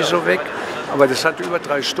dich sowieso weg. Aber das hat über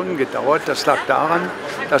 3 Stunden gedauert. Das lag daran,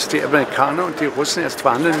 dass die Amerikaner und die Russen erst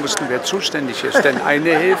verhandeln mussten, wer zuständig ist. Denn eine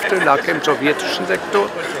Hälfte lag im sowjetischen Sektor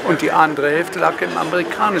und die andere Hälfte lag im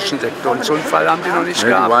amerikanischen Sektor. Und so einen Fall haben die noch nicht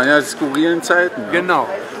gehabt. Das waren ja skurrilen Zeiten. Ja. Genau.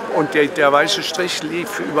 Und der weiße Strich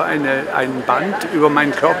lief über ein Band über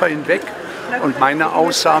meinen Körper hinweg. Und meine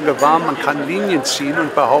Aussage war, man kann Linien ziehen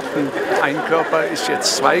und behaupten, ein Körper ist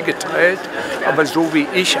jetzt zweigeteilt, aber so wie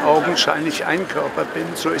ich augenscheinlich ein Körper bin,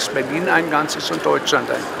 so ist Berlin ein Ganzes und Deutschland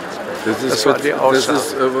ein Ganzes. Das war die Aussage. Das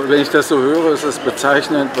ist, wenn ich das so höre, ist es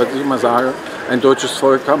bezeichnend, was ich immer sage, ein deutsches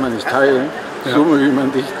Volk kann man nicht teilen, Ja. so wie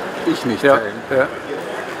man dich nicht teilen. Ja.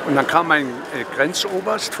 Und dann kam ein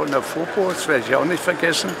Grenzoberst von der FOPO, das werde ich auch nicht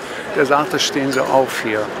vergessen, der sagte, stehen Sie auf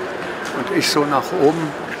hier. Und ich so nach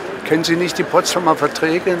oben, kennen Sie nicht die Potsdamer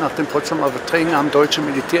Verträge? Nach den Potsdamer Verträgen haben deutsche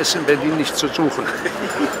Militärs in Berlin nichts zu suchen.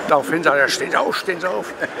 Daraufhin sagt er, stehen Sie auf, stehen Sie auf.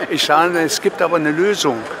 Ich sage, es gibt aber eine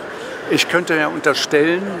Lösung. Ich könnte ja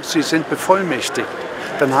unterstellen, Sie sind bevollmächtigt.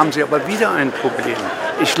 Dann haben Sie aber wieder ein Problem.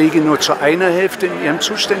 Ich lege nur zu einer Hälfte in Ihrem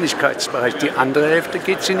Zuständigkeitsbereich. Die andere Hälfte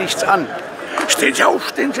geht Sie nichts an. Stehen Sie auf,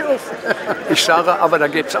 stehen Sie auf. Ich sage, aber da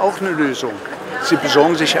gibt es auch eine Lösung. Sie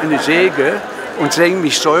besorgen sich eine Säge und sägen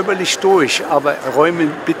mich säuberlich durch, aber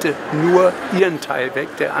räumen bitte nur Ihren Teil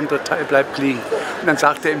weg, der andere Teil bleibt liegen. Und dann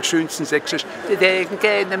sagt er im schönsten Sächsisch, die sägen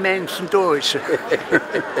keine Menschen durch.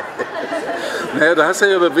 Naja, da hast du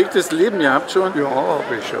ja ein bewegtes Leben gehabt schon. Ja, habe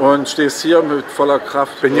ich schon. Und stehst hier mit voller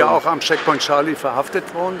Kraft. Bin ja auch am Checkpoint Charlie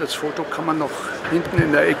verhaftet worden. Das Foto kann man noch hinten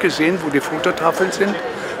in der Ecke sehen, wo die Fototafeln sind.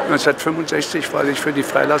 1965, weil ich für die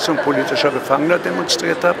Freilassung politischer Gefangener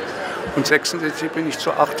demonstriert habe. Und 1966 bin ich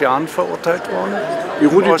zu 8 Jahren verurteilt worden. Die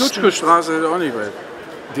Rudi-Dutschke-Straße ist auch nicht weit.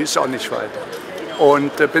 Die ist auch nicht weit.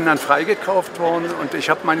 Und bin dann freigekauft worden und ich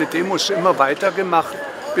habe meine Demos immer weitergemacht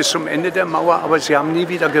bis zum Ende der Mauer, aber sie haben nie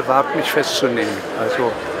wieder gewagt, mich festzunehmen.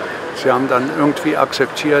 Also sie haben dann irgendwie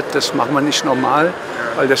akzeptiert, das machen wir nicht normal,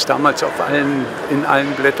 weil das damals in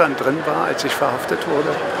allen Blättern drin war, als ich verhaftet wurde.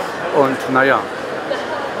 Und naja,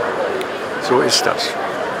 so ist das.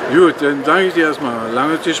 Gut, dann danke ich dir erstmal.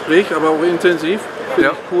 Langes Gespräch, aber auch intensiv.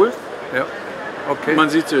 Finde ich cool. Ja, okay. Man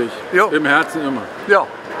sieht sich im Herzen immer. Ja,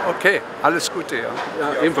 okay. Alles Gute, ja.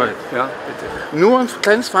 Ja, ebenfalls. Ja, bitte. Nur ein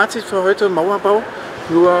kleines Fazit für heute, Mauerbau.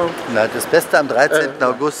 Na, das Beste am 13.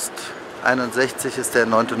 August 61 ist der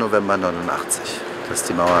 9. November 89, dass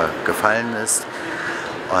die Mauer gefallen ist.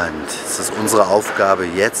 Und es ist unsere Aufgabe,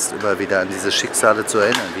 jetzt immer wieder an diese Schicksale zu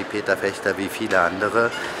erinnern, wie Peter Fechter, wie viele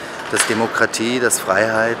andere, dass Demokratie, dass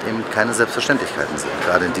Freiheit eben keine Selbstverständlichkeiten sind,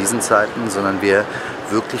 gerade in diesen Zeiten, sondern wir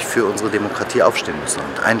wirklich für unsere Demokratie aufstehen müssen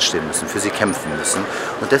und einstehen müssen, für sie kämpfen müssen.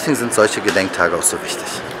 Und deswegen sind solche Gedenktage auch so wichtig.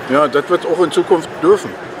 Ja, das wird auch in Zukunft dürfen.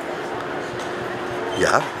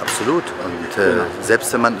 Ja, absolut. Und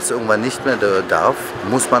selbst wenn man es irgendwann nicht mehr darf,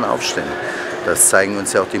 muss man aufstehen. Das zeigen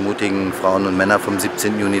uns ja auch die mutigen Frauen und Männer vom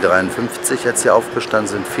 17. Juni 1953, als sie aufgestanden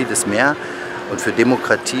sind. Vieles mehr. Und für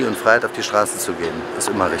Demokratie und Freiheit auf die Straße zu gehen, ist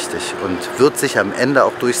immer richtig. Und wird sich am Ende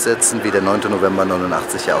auch durchsetzen, wie der 9. November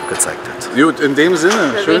 89 ja auch gezeigt hat. Gut, in dem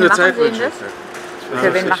Sinne, schöne Zeit wünsche ich.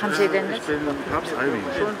 Für wen machen Sie denn das? Ich bin Papst Alwin.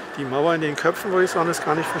 Die Mauer in den Köpfen, würde ich sagen, ist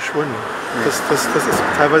gar nicht verschwunden. Das ist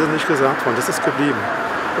teilweise nicht gesagt worden, das ist geblieben.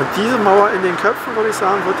 Und diese Mauer in den Köpfen, würde ich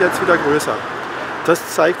sagen, wird jetzt wieder größer.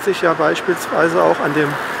 Das zeigt sich ja beispielsweise auch an dem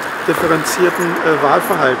differenzierten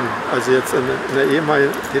Wahlverhalten, also jetzt in der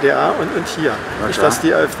ehemaligen DDR und hier. Nicht, dass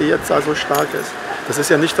die AfD jetzt da so stark ist. Das ist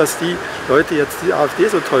ja nicht, dass die Leute jetzt die AfD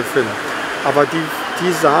so toll finden, aber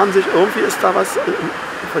die sahen sich, irgendwie ist da was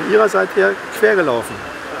von ihrer Seite her quer gelaufen.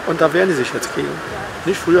 Und da wehren die sich jetzt gegen.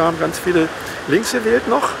 Nicht? Früher haben ganz viele links gewählt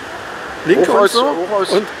noch, Linke und so,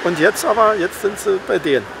 und jetzt sind sie bei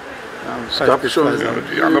denen. Ja, es gab schon,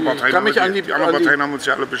 die anderen Parteien haben uns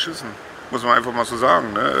ja alle beschissen. Muss man einfach mal so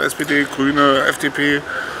sagen. Ne? SPD, Grüne, FDP,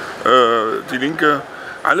 die Linke,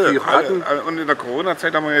 alle. Und in der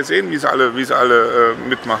Corona-Zeit haben wir ja gesehen, wie sie alle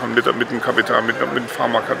mitmachen mit dem Kapital, mit dem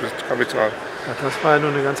Pharmakapital. Ja, das war ja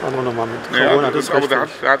nur eine ganz andere Nummer mit Corona. Ja, aber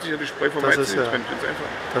da hat sich ja die Spray vom Weizen getrennt.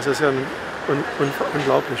 Das ist ja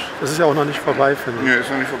unglaublich. Das ist ja auch noch nicht vorbei, finde ich. Nee, ist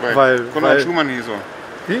noch nicht vorbei. Konrad Schumann hieß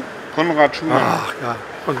er. Wie? Konrad Schumann. Ach ja,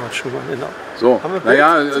 Konrad Schumann, genau. So,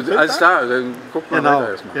 naja, alles klar, dann guck mal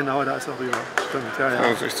weiter erstmal. Genau, da ist er rüber. Stimmt, ja.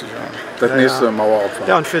 60 Jahre. Das nächste Maueropfer.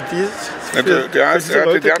 Ja, und für der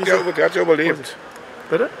hat ja überlebt.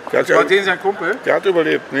 Bitte? War den sein Kumpel? Der hat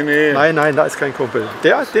überlebt. Nee. Nein, da ist kein Kumpel.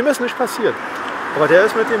 Dem ist nicht passiert. Aber der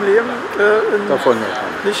ist mit dem Leben davon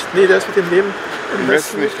der ist mit dem Leben im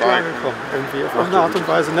Westen nicht klargekommen. Irgendwie auf irgendeine Art und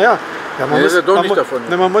Weise. Naja, man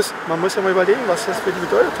muss ja mal überlegen, was das für die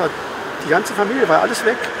bedeutet hat. Die ganze Familie war alles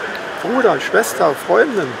weg. Bruder, Schwester,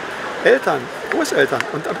 Freundin, Eltern, Großeltern.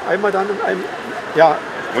 Und auf einmal dann in einem,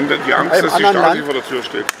 und die Angst, dass die Stasi vor der Tür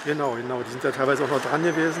steht. Genau. Die sind ja teilweise auch noch dran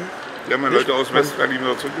gewesen. Die haben ja Leute aus West-Berlin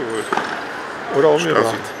wieder zurückgeholt. Oder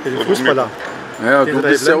umgebracht. Den Fußballer. Naja,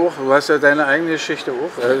 du hast ja deine eigene Geschichte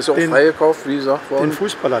auch. Er ist auch freigekauft, wie gesagt worden. Den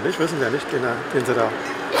Fußballer, nicht? Wissen Sie ja nicht, den sie da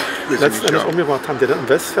letzten Endes umgebracht haben. Der dann im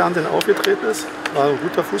Westfernsehen aufgetreten ist. War ein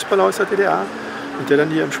guter Fußballer aus der DDR. Und der dann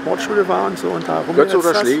hier im Sportschule war und so. Und da Götz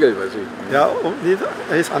oder Schlegel, weiß ich. Ja,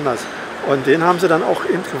 er hieß anders. Und den haben sie dann auch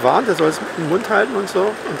eben gewarnt, der soll es mit dem Mund halten und so.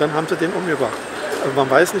 Und dann haben sie den umgebracht. Also man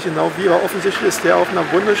weiß nicht genau wie, aber offensichtlich ist der auf einer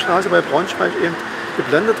Bundesstraße bei Braunschweig eben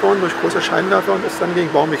geblendet worden durch große Scheinwerfer und ist dann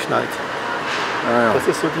gegen Baum geknallt. Ja. Das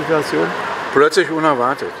ist so die Version. Plötzlich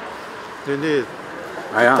unerwartet. Nee.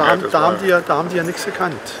 Ja. Da haben die ja nichts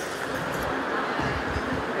gekannt.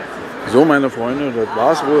 So, meine Freunde, das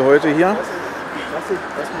war es wohl heute hier. Was mir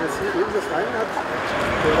jetzt hier eben gefallen hat,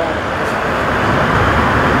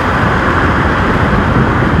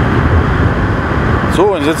 so,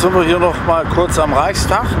 und jetzt sind wir hier noch mal kurz am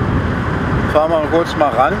Reichstag. Fahren wir kurz mal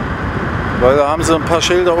ran, weil da haben sie ein paar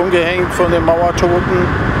Schilder umgehängt von den Mauertoten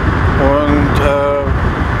und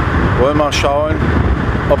wollen mal schauen,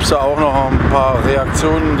 ob es da auch noch ein paar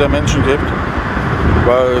Reaktionen der Menschen gibt,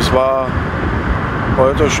 weil es war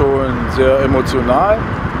heute schon sehr emotional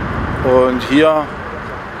und hier,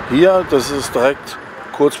 das ist direkt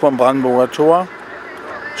kurz vorm Brandenburger Tor,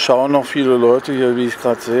 schauen noch viele Leute hier, wie ich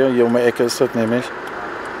gerade sehe, hier um die Ecke ist das nämlich,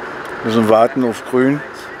 müssen warten auf grün.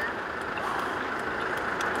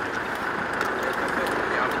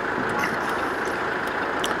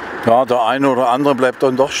 Ja, der eine oder andere bleibt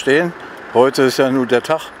dann doch stehen. Heute ist ja nur der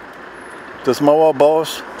Tag des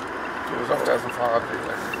Mauerbaus. Da ist ein Fahrradweg.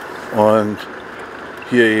 Und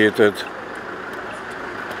hier geht es.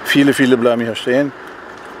 Viele bleiben hier stehen.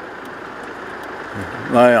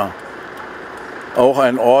 Naja, auch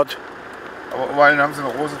ein Ort. Aber überall haben sie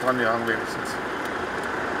eine Rose dran gehangen wenigstens.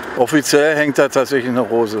 Offiziell hängt da tatsächlich eine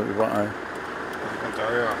Rose überall. Und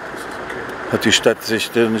daher ist es okay. Hat die Stadt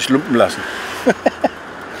sich nicht lumpen lassen.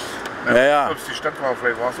 Ja. Ob es die Stadt war,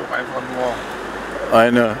 vielleicht war es auch einfach nur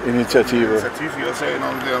eine Initiative. Hier ist ja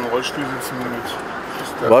einer, der im Rollstuhl sitzen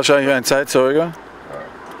mit. Wahrscheinlich ein Zeitzeuge. Ja.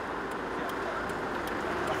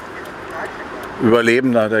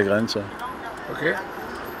 Überlebender der Grenze. Okay.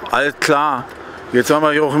 Alles klar. Jetzt haben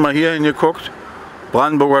wir hier auch immer hier hingeguckt.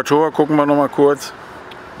 Brandenburger Tor, gucken wir noch mal kurz.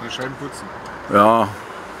 Eine Scheiben putzen. Ja,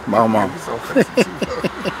 machen wir.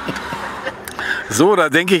 So, da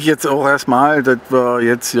denke ich jetzt auch erstmal, dass wir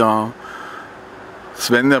jetzt ja,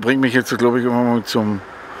 Sven, der bringt mich jetzt, glaube ich, immer mal zum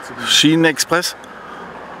Schienenexpress.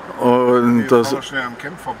 Und das fahren wir schnell am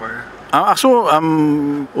Camp vorbei. Ach so,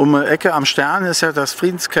 um die Ecke am Stern ist ja das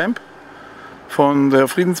Friedenscamp von der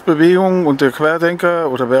Friedensbewegung und der Querdenker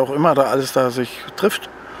oder wer auch immer da alles da sich trifft.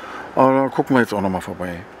 Aber da gucken wir jetzt auch noch mal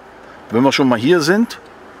vorbei. Wenn wir schon mal hier sind,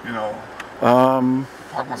 genau.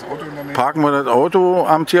 Parken wir das Auto in der Nähe? Parken wir das Auto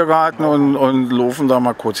am Tiergarten und laufen da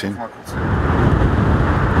mal kurz hin. Ja,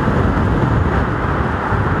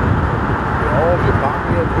 wir parken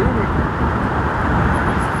hier drüben.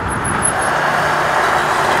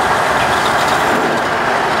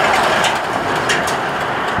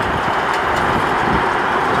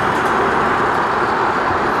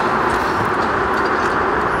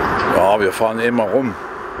 Ja, wir fahren immer rum.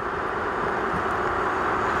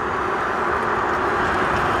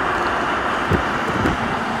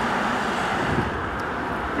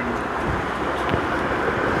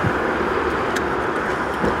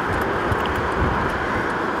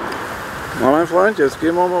 Na, mein Freund, jetzt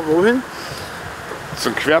gehen wir mal wohin?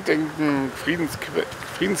 Zum Querdenken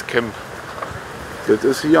Friedenscamp. Das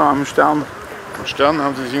ist hier am Stern. Am Stern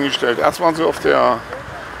haben sie sich hingestellt. Erst waren sie auf der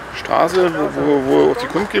Straße, wo auch die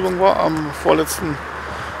Kundgebung war am vorletzten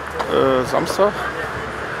Samstag.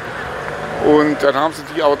 Und dann haben sie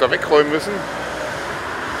die aber da wegräumen müssen,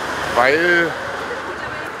 weil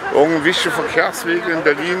irgendwelche wichtige Verkehrswege in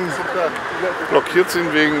Berlin blockiert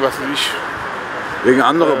sind wegen, was weiß ich. Wegen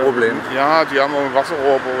anderer Probleme? Ja, die haben ein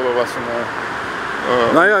Wasserrohr oder was.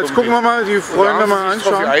 Naja, jetzt gucken wir mal, die Freunde mal anschauen. Sie haben sich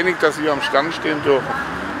darauf geeinigt, dass sie am Stand stehen dürfen,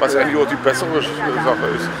 was eigentlich auch die bessere Sache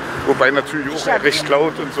ist. Wobei natürlich auch recht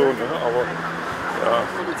laut und so, ne? Aber ja.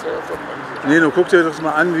 Nee, du guck dir das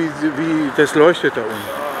mal an, wie das leuchtet da unten.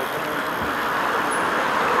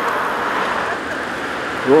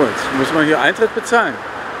 So, jetzt muss man hier Eintritt bezahlen.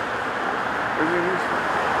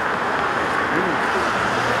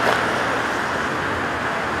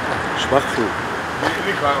 Schwachflug.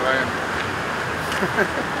 Illegal rein.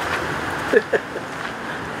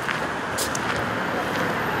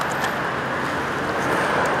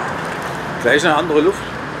 Gleich eine andere Luft.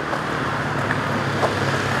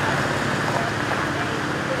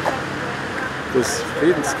 Das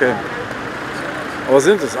Friedenscamp. Aber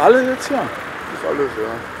sind das alle jetzt hier? Das ist alles, ja.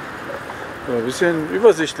 Ja, ein bisschen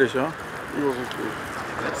übersichtlich, ja? Übersichtlich.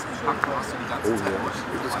 Oh ja.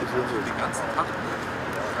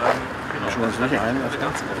 Mischen wir uns nicht ein?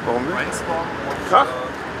 Warum nicht? Tag.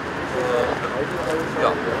 Ja.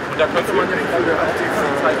 Und da könnte man ja nicht für die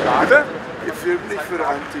Antifa. Bitte? Ihr filmt nicht für die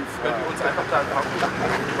Antifa. Wenn wir uns einfach da ein paar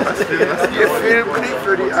Ihr filmt nicht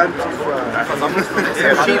für die Antifa.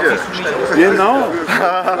 Genau.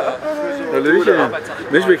 Hallöchen.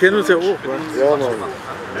 Mensch, wir kennen uns ja auch. Ja,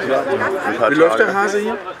 Mann. Wie läuft der Hase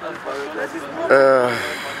hier?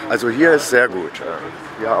 Also hier ist sehr gut.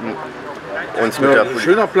 Wir haben uns mit der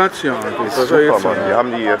schöner Platz hier eigentlich. Super, Mann. Wir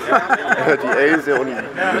haben die Else und die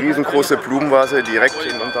riesengroße Blumenvase direkt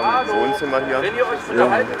in unserem Wohnzimmer hier.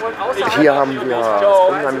 Hier haben wir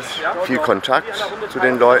unheimlich viel Kontakt zu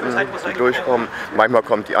den Leuten, die durchkommen. Manchmal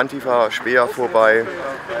kommt die Antifa-Späher vorbei.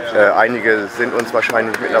 Einige sind uns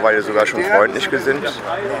wahrscheinlich mittlerweile sogar schon freundlich gesinnt.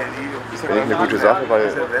 Das finde ich eine gute Sache,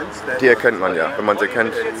 weil die erkennt man ja. Wenn man sie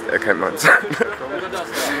kennt, erkennt man es.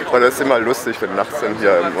 Und das ist immer lustig, wenn nachts dann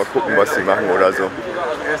hier mal gucken, was sie machen oder so.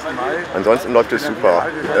 Ansonsten läuft es super.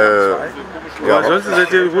 Ja. Ansonsten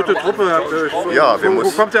seid ihr eine gute Truppe. Ja,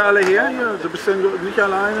 wo kommt ihr alle her hier? Du bist ja nicht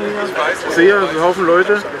alleine hier. Ich sehe einen Haufen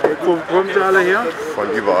Leute. Wo kommt ihr alle her?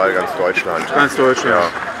 Von überall, ganz Deutschland. Ganz Deutschland. Ja.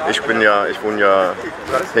 Ich wohne ja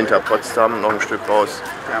hinter Potsdam, noch ein Stück raus.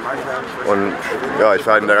 Und ja, ich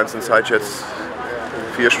war in der ganzen Zeit jetzt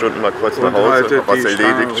 4 Stunden mal kurz nach Hause, hab was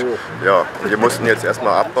erledigt. Ja, wir mussten jetzt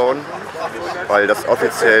erstmal abbauen, weil das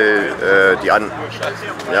offiziell die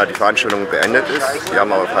Veranstaltung beendet ist. Die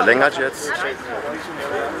haben aber verlängert jetzt.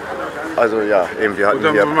 Also ja, eben, wir hatten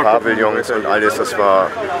hier Pavillons und alles, das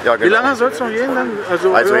war... Ja, genau. Wie lange soll es noch gehen dann?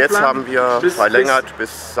 Also jetzt haben wir verlängert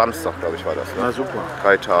bis Samstag, glaube ich, war das. Ne? Ah, super.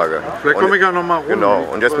 3 Tage. Vielleicht komme ich ja noch mal rum. Genau,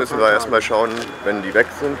 und jetzt müssen wir erstmal schauen, wenn die weg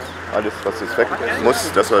sind, alles was jetzt weg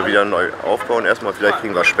muss, dass wir wieder neu aufbauen. Erstmal vielleicht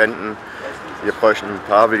kriegen wir Spenden. Wir bräuchten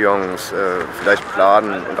Pavillons, vielleicht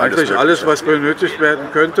Planen und alles Mögliche. Alles, was benötigt werden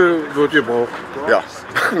könnte, wird gebraucht. Ja,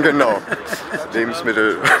 genau.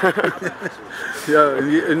 Lebensmittel. Ja,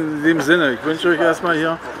 in dem Sinne. Ich wünsche euch erstmal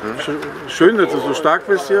hier schön, dass du so stark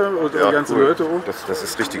bist hier und die ganzen Leute auch. Das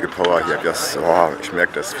ist richtige Power hier. Ich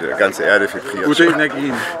merke das. Die ganze Erde vibriert. Gute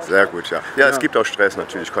Energien. Sehr gut, ja. Ja, es gibt auch Stress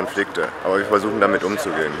natürlich, Konflikte. Aber wir versuchen damit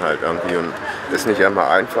umzugehen halt irgendwie. Und das ist nicht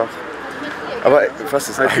immer einfach. Aber was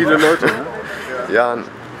ist halt viele Leute, ne? Ja,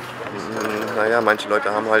 naja, manche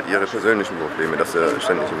Leute haben halt ihre persönlichen Probleme, dass sie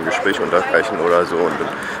ständig im Gespräch unterbrechen oder so. Und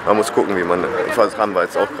man muss gucken, wie man, das haben wir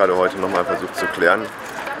jetzt auch gerade heute nochmal versucht zu klären,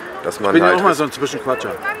 dass man ich bin halt... ja auch mal so ein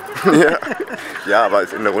Zwischenquatscher. Ja, aber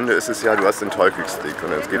in der Runde ist es ja, du hast den Teufelsstick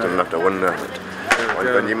und es geht dann nach der Runde.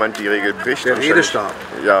 Und wenn jemand die Regel bricht... Der Redestab.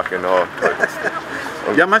 Ja, genau, Teufelsstick.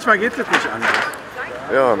 Ja, manchmal geht es nicht anders.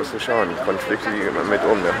 Ja, müssen wir schauen. Konflikte, die gehen mit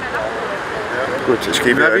um. Ja. Gut, ich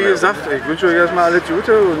gebe wie gesagt, ich wünsche euch erstmal alles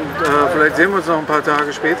Gute und vielleicht sehen wir uns noch ein paar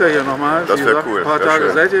Tage später hier nochmal. Das wäre cool. Ein paar Tage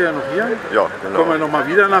schön. Seid ihr ja noch hier. Ja, genau. Kommen wir nochmal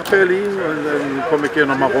wieder nach Berlin und dann komme ich hier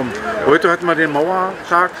nochmal rum. Heute hatten wir den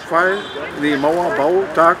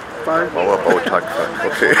Mauerbautag-Fall.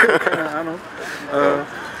 Okay. Keine Ahnung.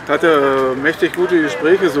 Hatte mächtig gute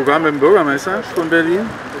Gespräche, sogar mit dem Bürgermeister von Berlin.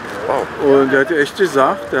 Wow. Und der hat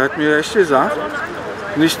mir echt gesagt,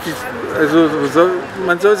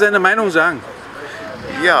 man soll seine Meinung sagen.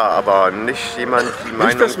 Ja, aber nicht jemand die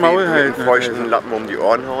Meinung das Maul mit halten, einem feuchten Lappen um die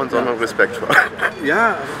Ohren hauen, sondern respektvoll.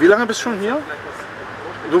 Ja, wie lange bist du schon hier?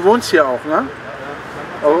 Du wohnst hier auch, ne?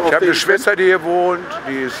 Ich habe eine Schwester, die hier wohnt.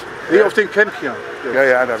 Die ist auf dem Camp hier.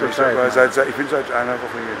 Ja, da bin ich bin seit einer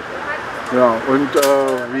Woche hier. Ja, und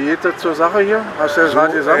wie geht das zur Sache hier? Hast du ja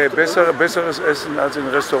gerade gesagt? Besseres Essen als in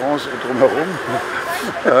Restaurants drumherum.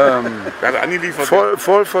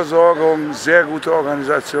 Vollversorgung, sehr gute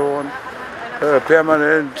Organisation,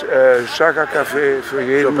 permanent starker Kaffee für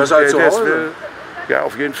jeden, besser als der zu Hause. will. Ja,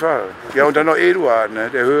 auf jeden Fall. Ja, und dann noch Eduard,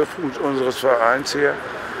 ne, der Höhepunkt unseres Vereins hier.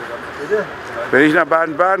 Wenn ich nach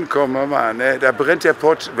Baden-Baden komme, Mann, ne, da brennt der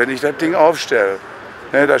Pott, wenn ich das Ding aufstelle.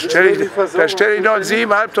 Ne, da stelle ich noch einen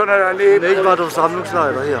 7,5 Tonner daneben. Nee, ich war doch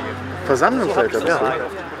Versammlungsleiter hier. Versammlungsleiter? Ja.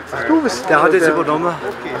 Ach, du bist der hat jetzt übernommen.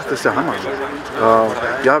 Ach, das ist der Hammer.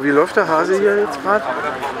 Ja, wie läuft der Hase hier jetzt gerade?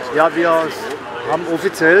 Ja, wir haben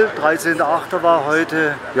offiziell, 13.08. war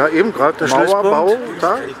heute. Ja, eben gerade der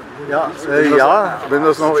Mauerbautag. Ja, wenn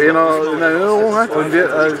das noch einer in Erinnerung hat. Und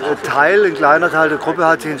ein kleiner Teil der Gruppe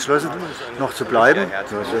hat sich entschlossen, noch zu bleiben.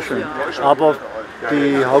 Das ist sehr schön. Aber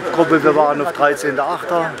die Hauptgruppe, wir waren auf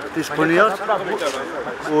 13.08. disponiert.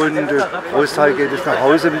 Und der Großteil geht jetzt nach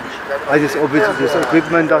Hause. Das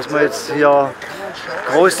Equipment, das wir jetzt hier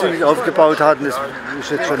großzügig aufgebaut hatten, das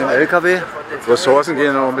ist jetzt schon im LKW. Ressourcen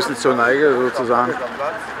gehen noch ein bisschen zur Neige sozusagen.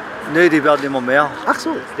 Nee, die werden immer mehr. Ach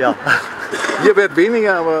so. Ja. Hier wird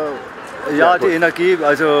weniger, aber... Ja, die Energie,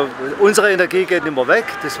 also unsere Energie geht immer weg.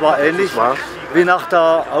 Das war ähnlich wie nach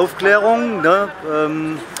der Aufklärung. Ne?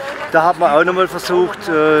 Da hat man auch nochmal versucht,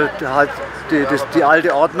 die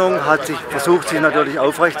alte Ordnung hat sich versucht, sich natürlich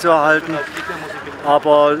aufrechtzuerhalten.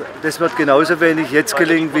 Aber das wird genauso wenig jetzt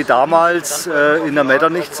gelingen wie damals in der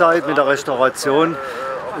Metternichtzeit mit der Restauration.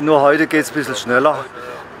 Nur heute geht es ein bisschen schneller.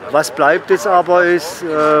 Was bleibt jetzt aber ist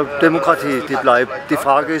Demokratie, die bleibt. Die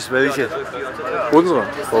Frage ist welche. Unsere,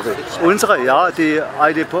 hoffe ich. Unsere, ja,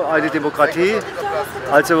 eine Demokratie,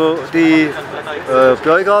 also die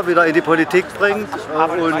Bürger wieder in die Politik bringt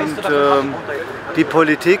und die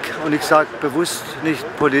Politik, und ich sage bewusst nicht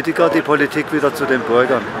Politiker, die Politik wieder zu den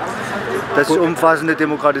Bürgern. Das ist umfassende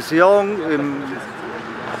Demokratisierung,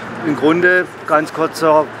 im Grunde ganz kurz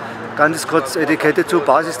Etikette zu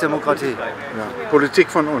Basisdemokratie. Ja. Politik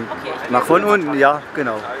von unten. Von unten, ja,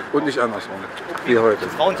 genau. Und nicht andersrum, wie heute.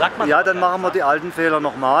 Ja, dann machen wir die alten Fehler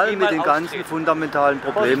nochmal mit den ganzen fundamentalen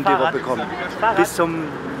Problemen, die wir bekommen. Bis zum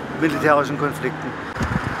militärischen Konflikten.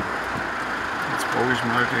 Jetzt brauche ich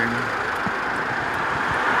mal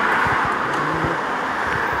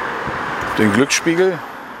den Glücksspiegel.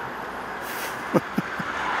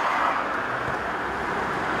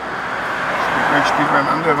 Spiegel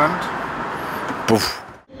an der Wand. Puff.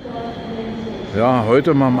 Ja,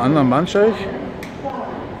 heute mal am anderen Bahnsteig.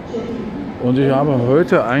 Und ich habe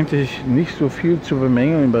heute eigentlich nicht so viel zu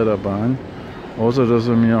bemängeln bei der Bahn, außer dass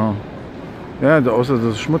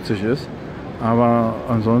es schmutzig ist. Aber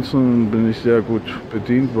ansonsten bin ich sehr gut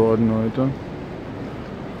bedient worden heute.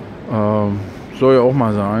 Soll ja auch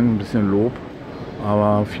mal sein, ein bisschen Lob.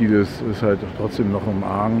 Aber vieles ist halt trotzdem noch im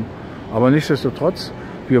Argen. Aber nichtsdestotrotz,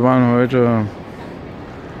 wir waren heute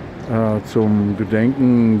zum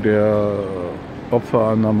Gedenken der Opfer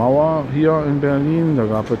an der Mauer hier in Berlin. Da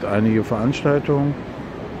gab es einige Veranstaltungen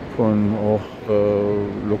von auch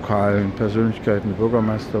lokalen Persönlichkeiten. Der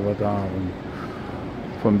Bürgermeister war da und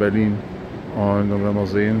von Berlin. Und dann werden wir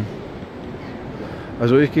sehen.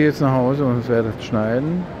 Also ich gehe jetzt nach Hause und werde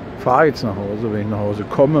schneiden. Fahre jetzt nach Hause, wenn ich nach Hause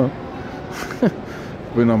komme. Ich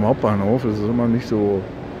bin am Hauptbahnhof, das ist immer nicht so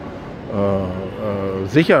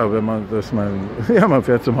sicher, wenn man man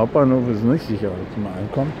fährt zum Hauptbahnhof, ist nicht sicher, dass man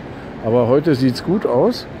ankommt. Aber heute sieht es gut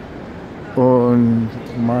aus und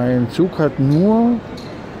mein Zug hat nur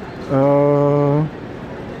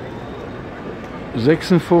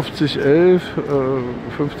 56:11,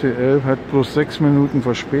 15:11, hat bloß 6 Minuten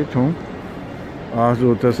Verspätung.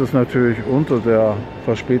 Also das ist natürlich unter der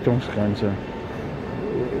Verspätungsgrenze.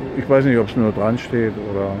 Ich weiß nicht, ob es nur dran steht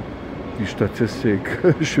oder die Statistik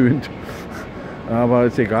schönt. Aber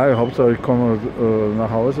ist egal, Hauptsache ich komme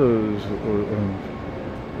nach Hause.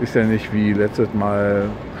 Ist ja nicht wie letztes Mal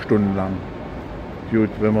stundenlang. Gut,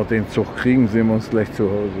 wenn wir den Zug kriegen, sehen wir uns gleich zu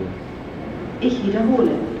Hause. Ich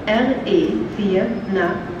wiederhole. RE4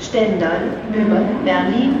 nach Stendal über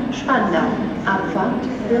Berlin-Spandau. Abfahrt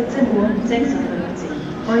 14:56 Uhr.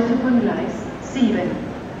 Heute von Gleis 7.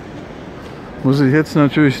 Muss ich jetzt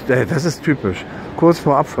natürlich, das ist typisch, kurz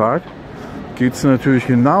vor Abfahrt geht es natürlich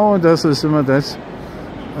genau, das ist immer das.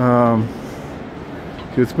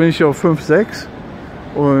 Jetzt bin ich auf 5, 6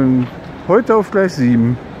 und heute auf Gleis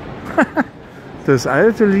 7. Das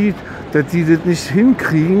alte Lied, dass die das nicht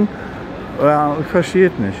hinkriegen, ich verstehe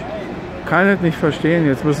es nicht. Kann es nicht verstehen.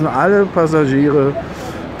 Jetzt müssen alle Passagiere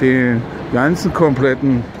den ganzen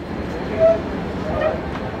kompletten,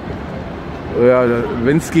 ja,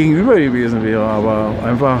 wenn es gegenüber gewesen wäre, aber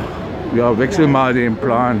einfach, ja, wechsel mal den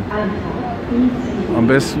Plan. Am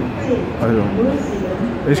besten, also,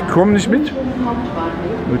 ich komme nicht mit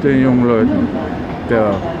den jungen Leuten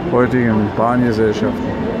der heutigen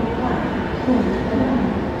Bahngesellschaften.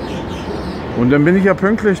 Und dann bin ich ja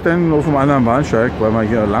pünktlich dann auf dem anderen Bahnsteig, weil man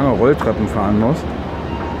hier lange Rolltreppen fahren muss.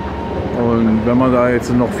 Und wenn man da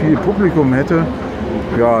jetzt noch viel Publikum hätte,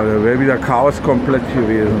 ja, da wäre wieder Chaos komplett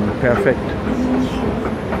gewesen. Perfekt.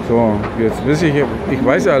 So, jetzt ich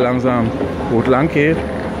weiß ja langsam, wo es lang geht.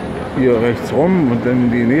 Hier rechts rum und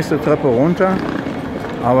dann die nächste Treppe runter.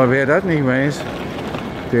 Aber wer das nicht weiß,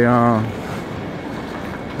 der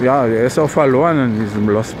ist auch verloren in diesem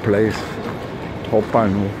Lost Place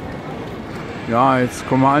Hauptbahnhof. Ja, jetzt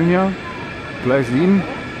kommen wir an hier. Gleis 7.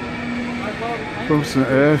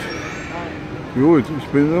 15:11. Gut, ich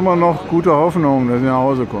bin immer noch guter Hoffnung, dass ich nach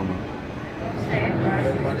Hause komme.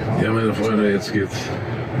 Ja, meine Freunde, jetzt geht's.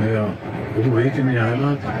 Ja, auf dem Weg in die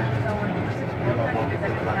Heimat.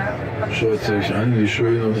 Schaut euch an, wie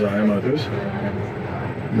schön unsere Heimat ist.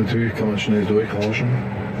 Natürlich kann man schnell durchrauschen,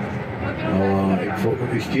 aber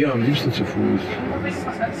ich gehe am liebsten zu Fuß.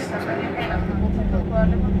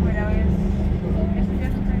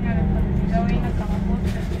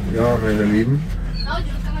 Ja, meine Lieben,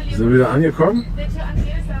 wir sind wieder angekommen.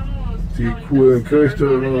 Die coolen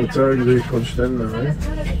Kirchtürme zeigen sich von Stendal.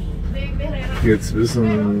 Jetzt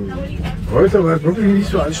wissen, heute war es wirklich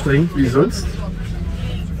nicht so anstrengend wie sonst.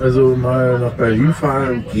 Also mal nach Berlin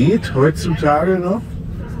fahren geht heutzutage noch.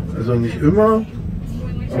 Also nicht immer,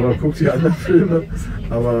 aber guckt die anderen Filme.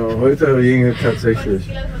 Aber heute ging es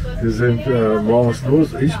tatsächlich. Wir sind morgens los,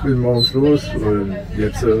 ich bin morgens los und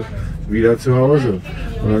jetzt wieder zu Hause.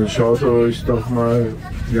 Und dann schaut ihr euch doch mal,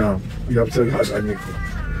 ja, ihr habt es ja gerade angeguckt.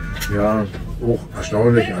 Ja, auch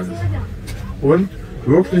erstaunlich alles. Und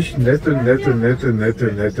wirklich nette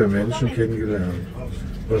Menschen kennengelernt.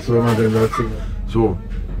 Was soll man denn dazu? So,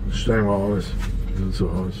 steigen wir aus. Wir sind so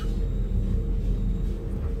aus.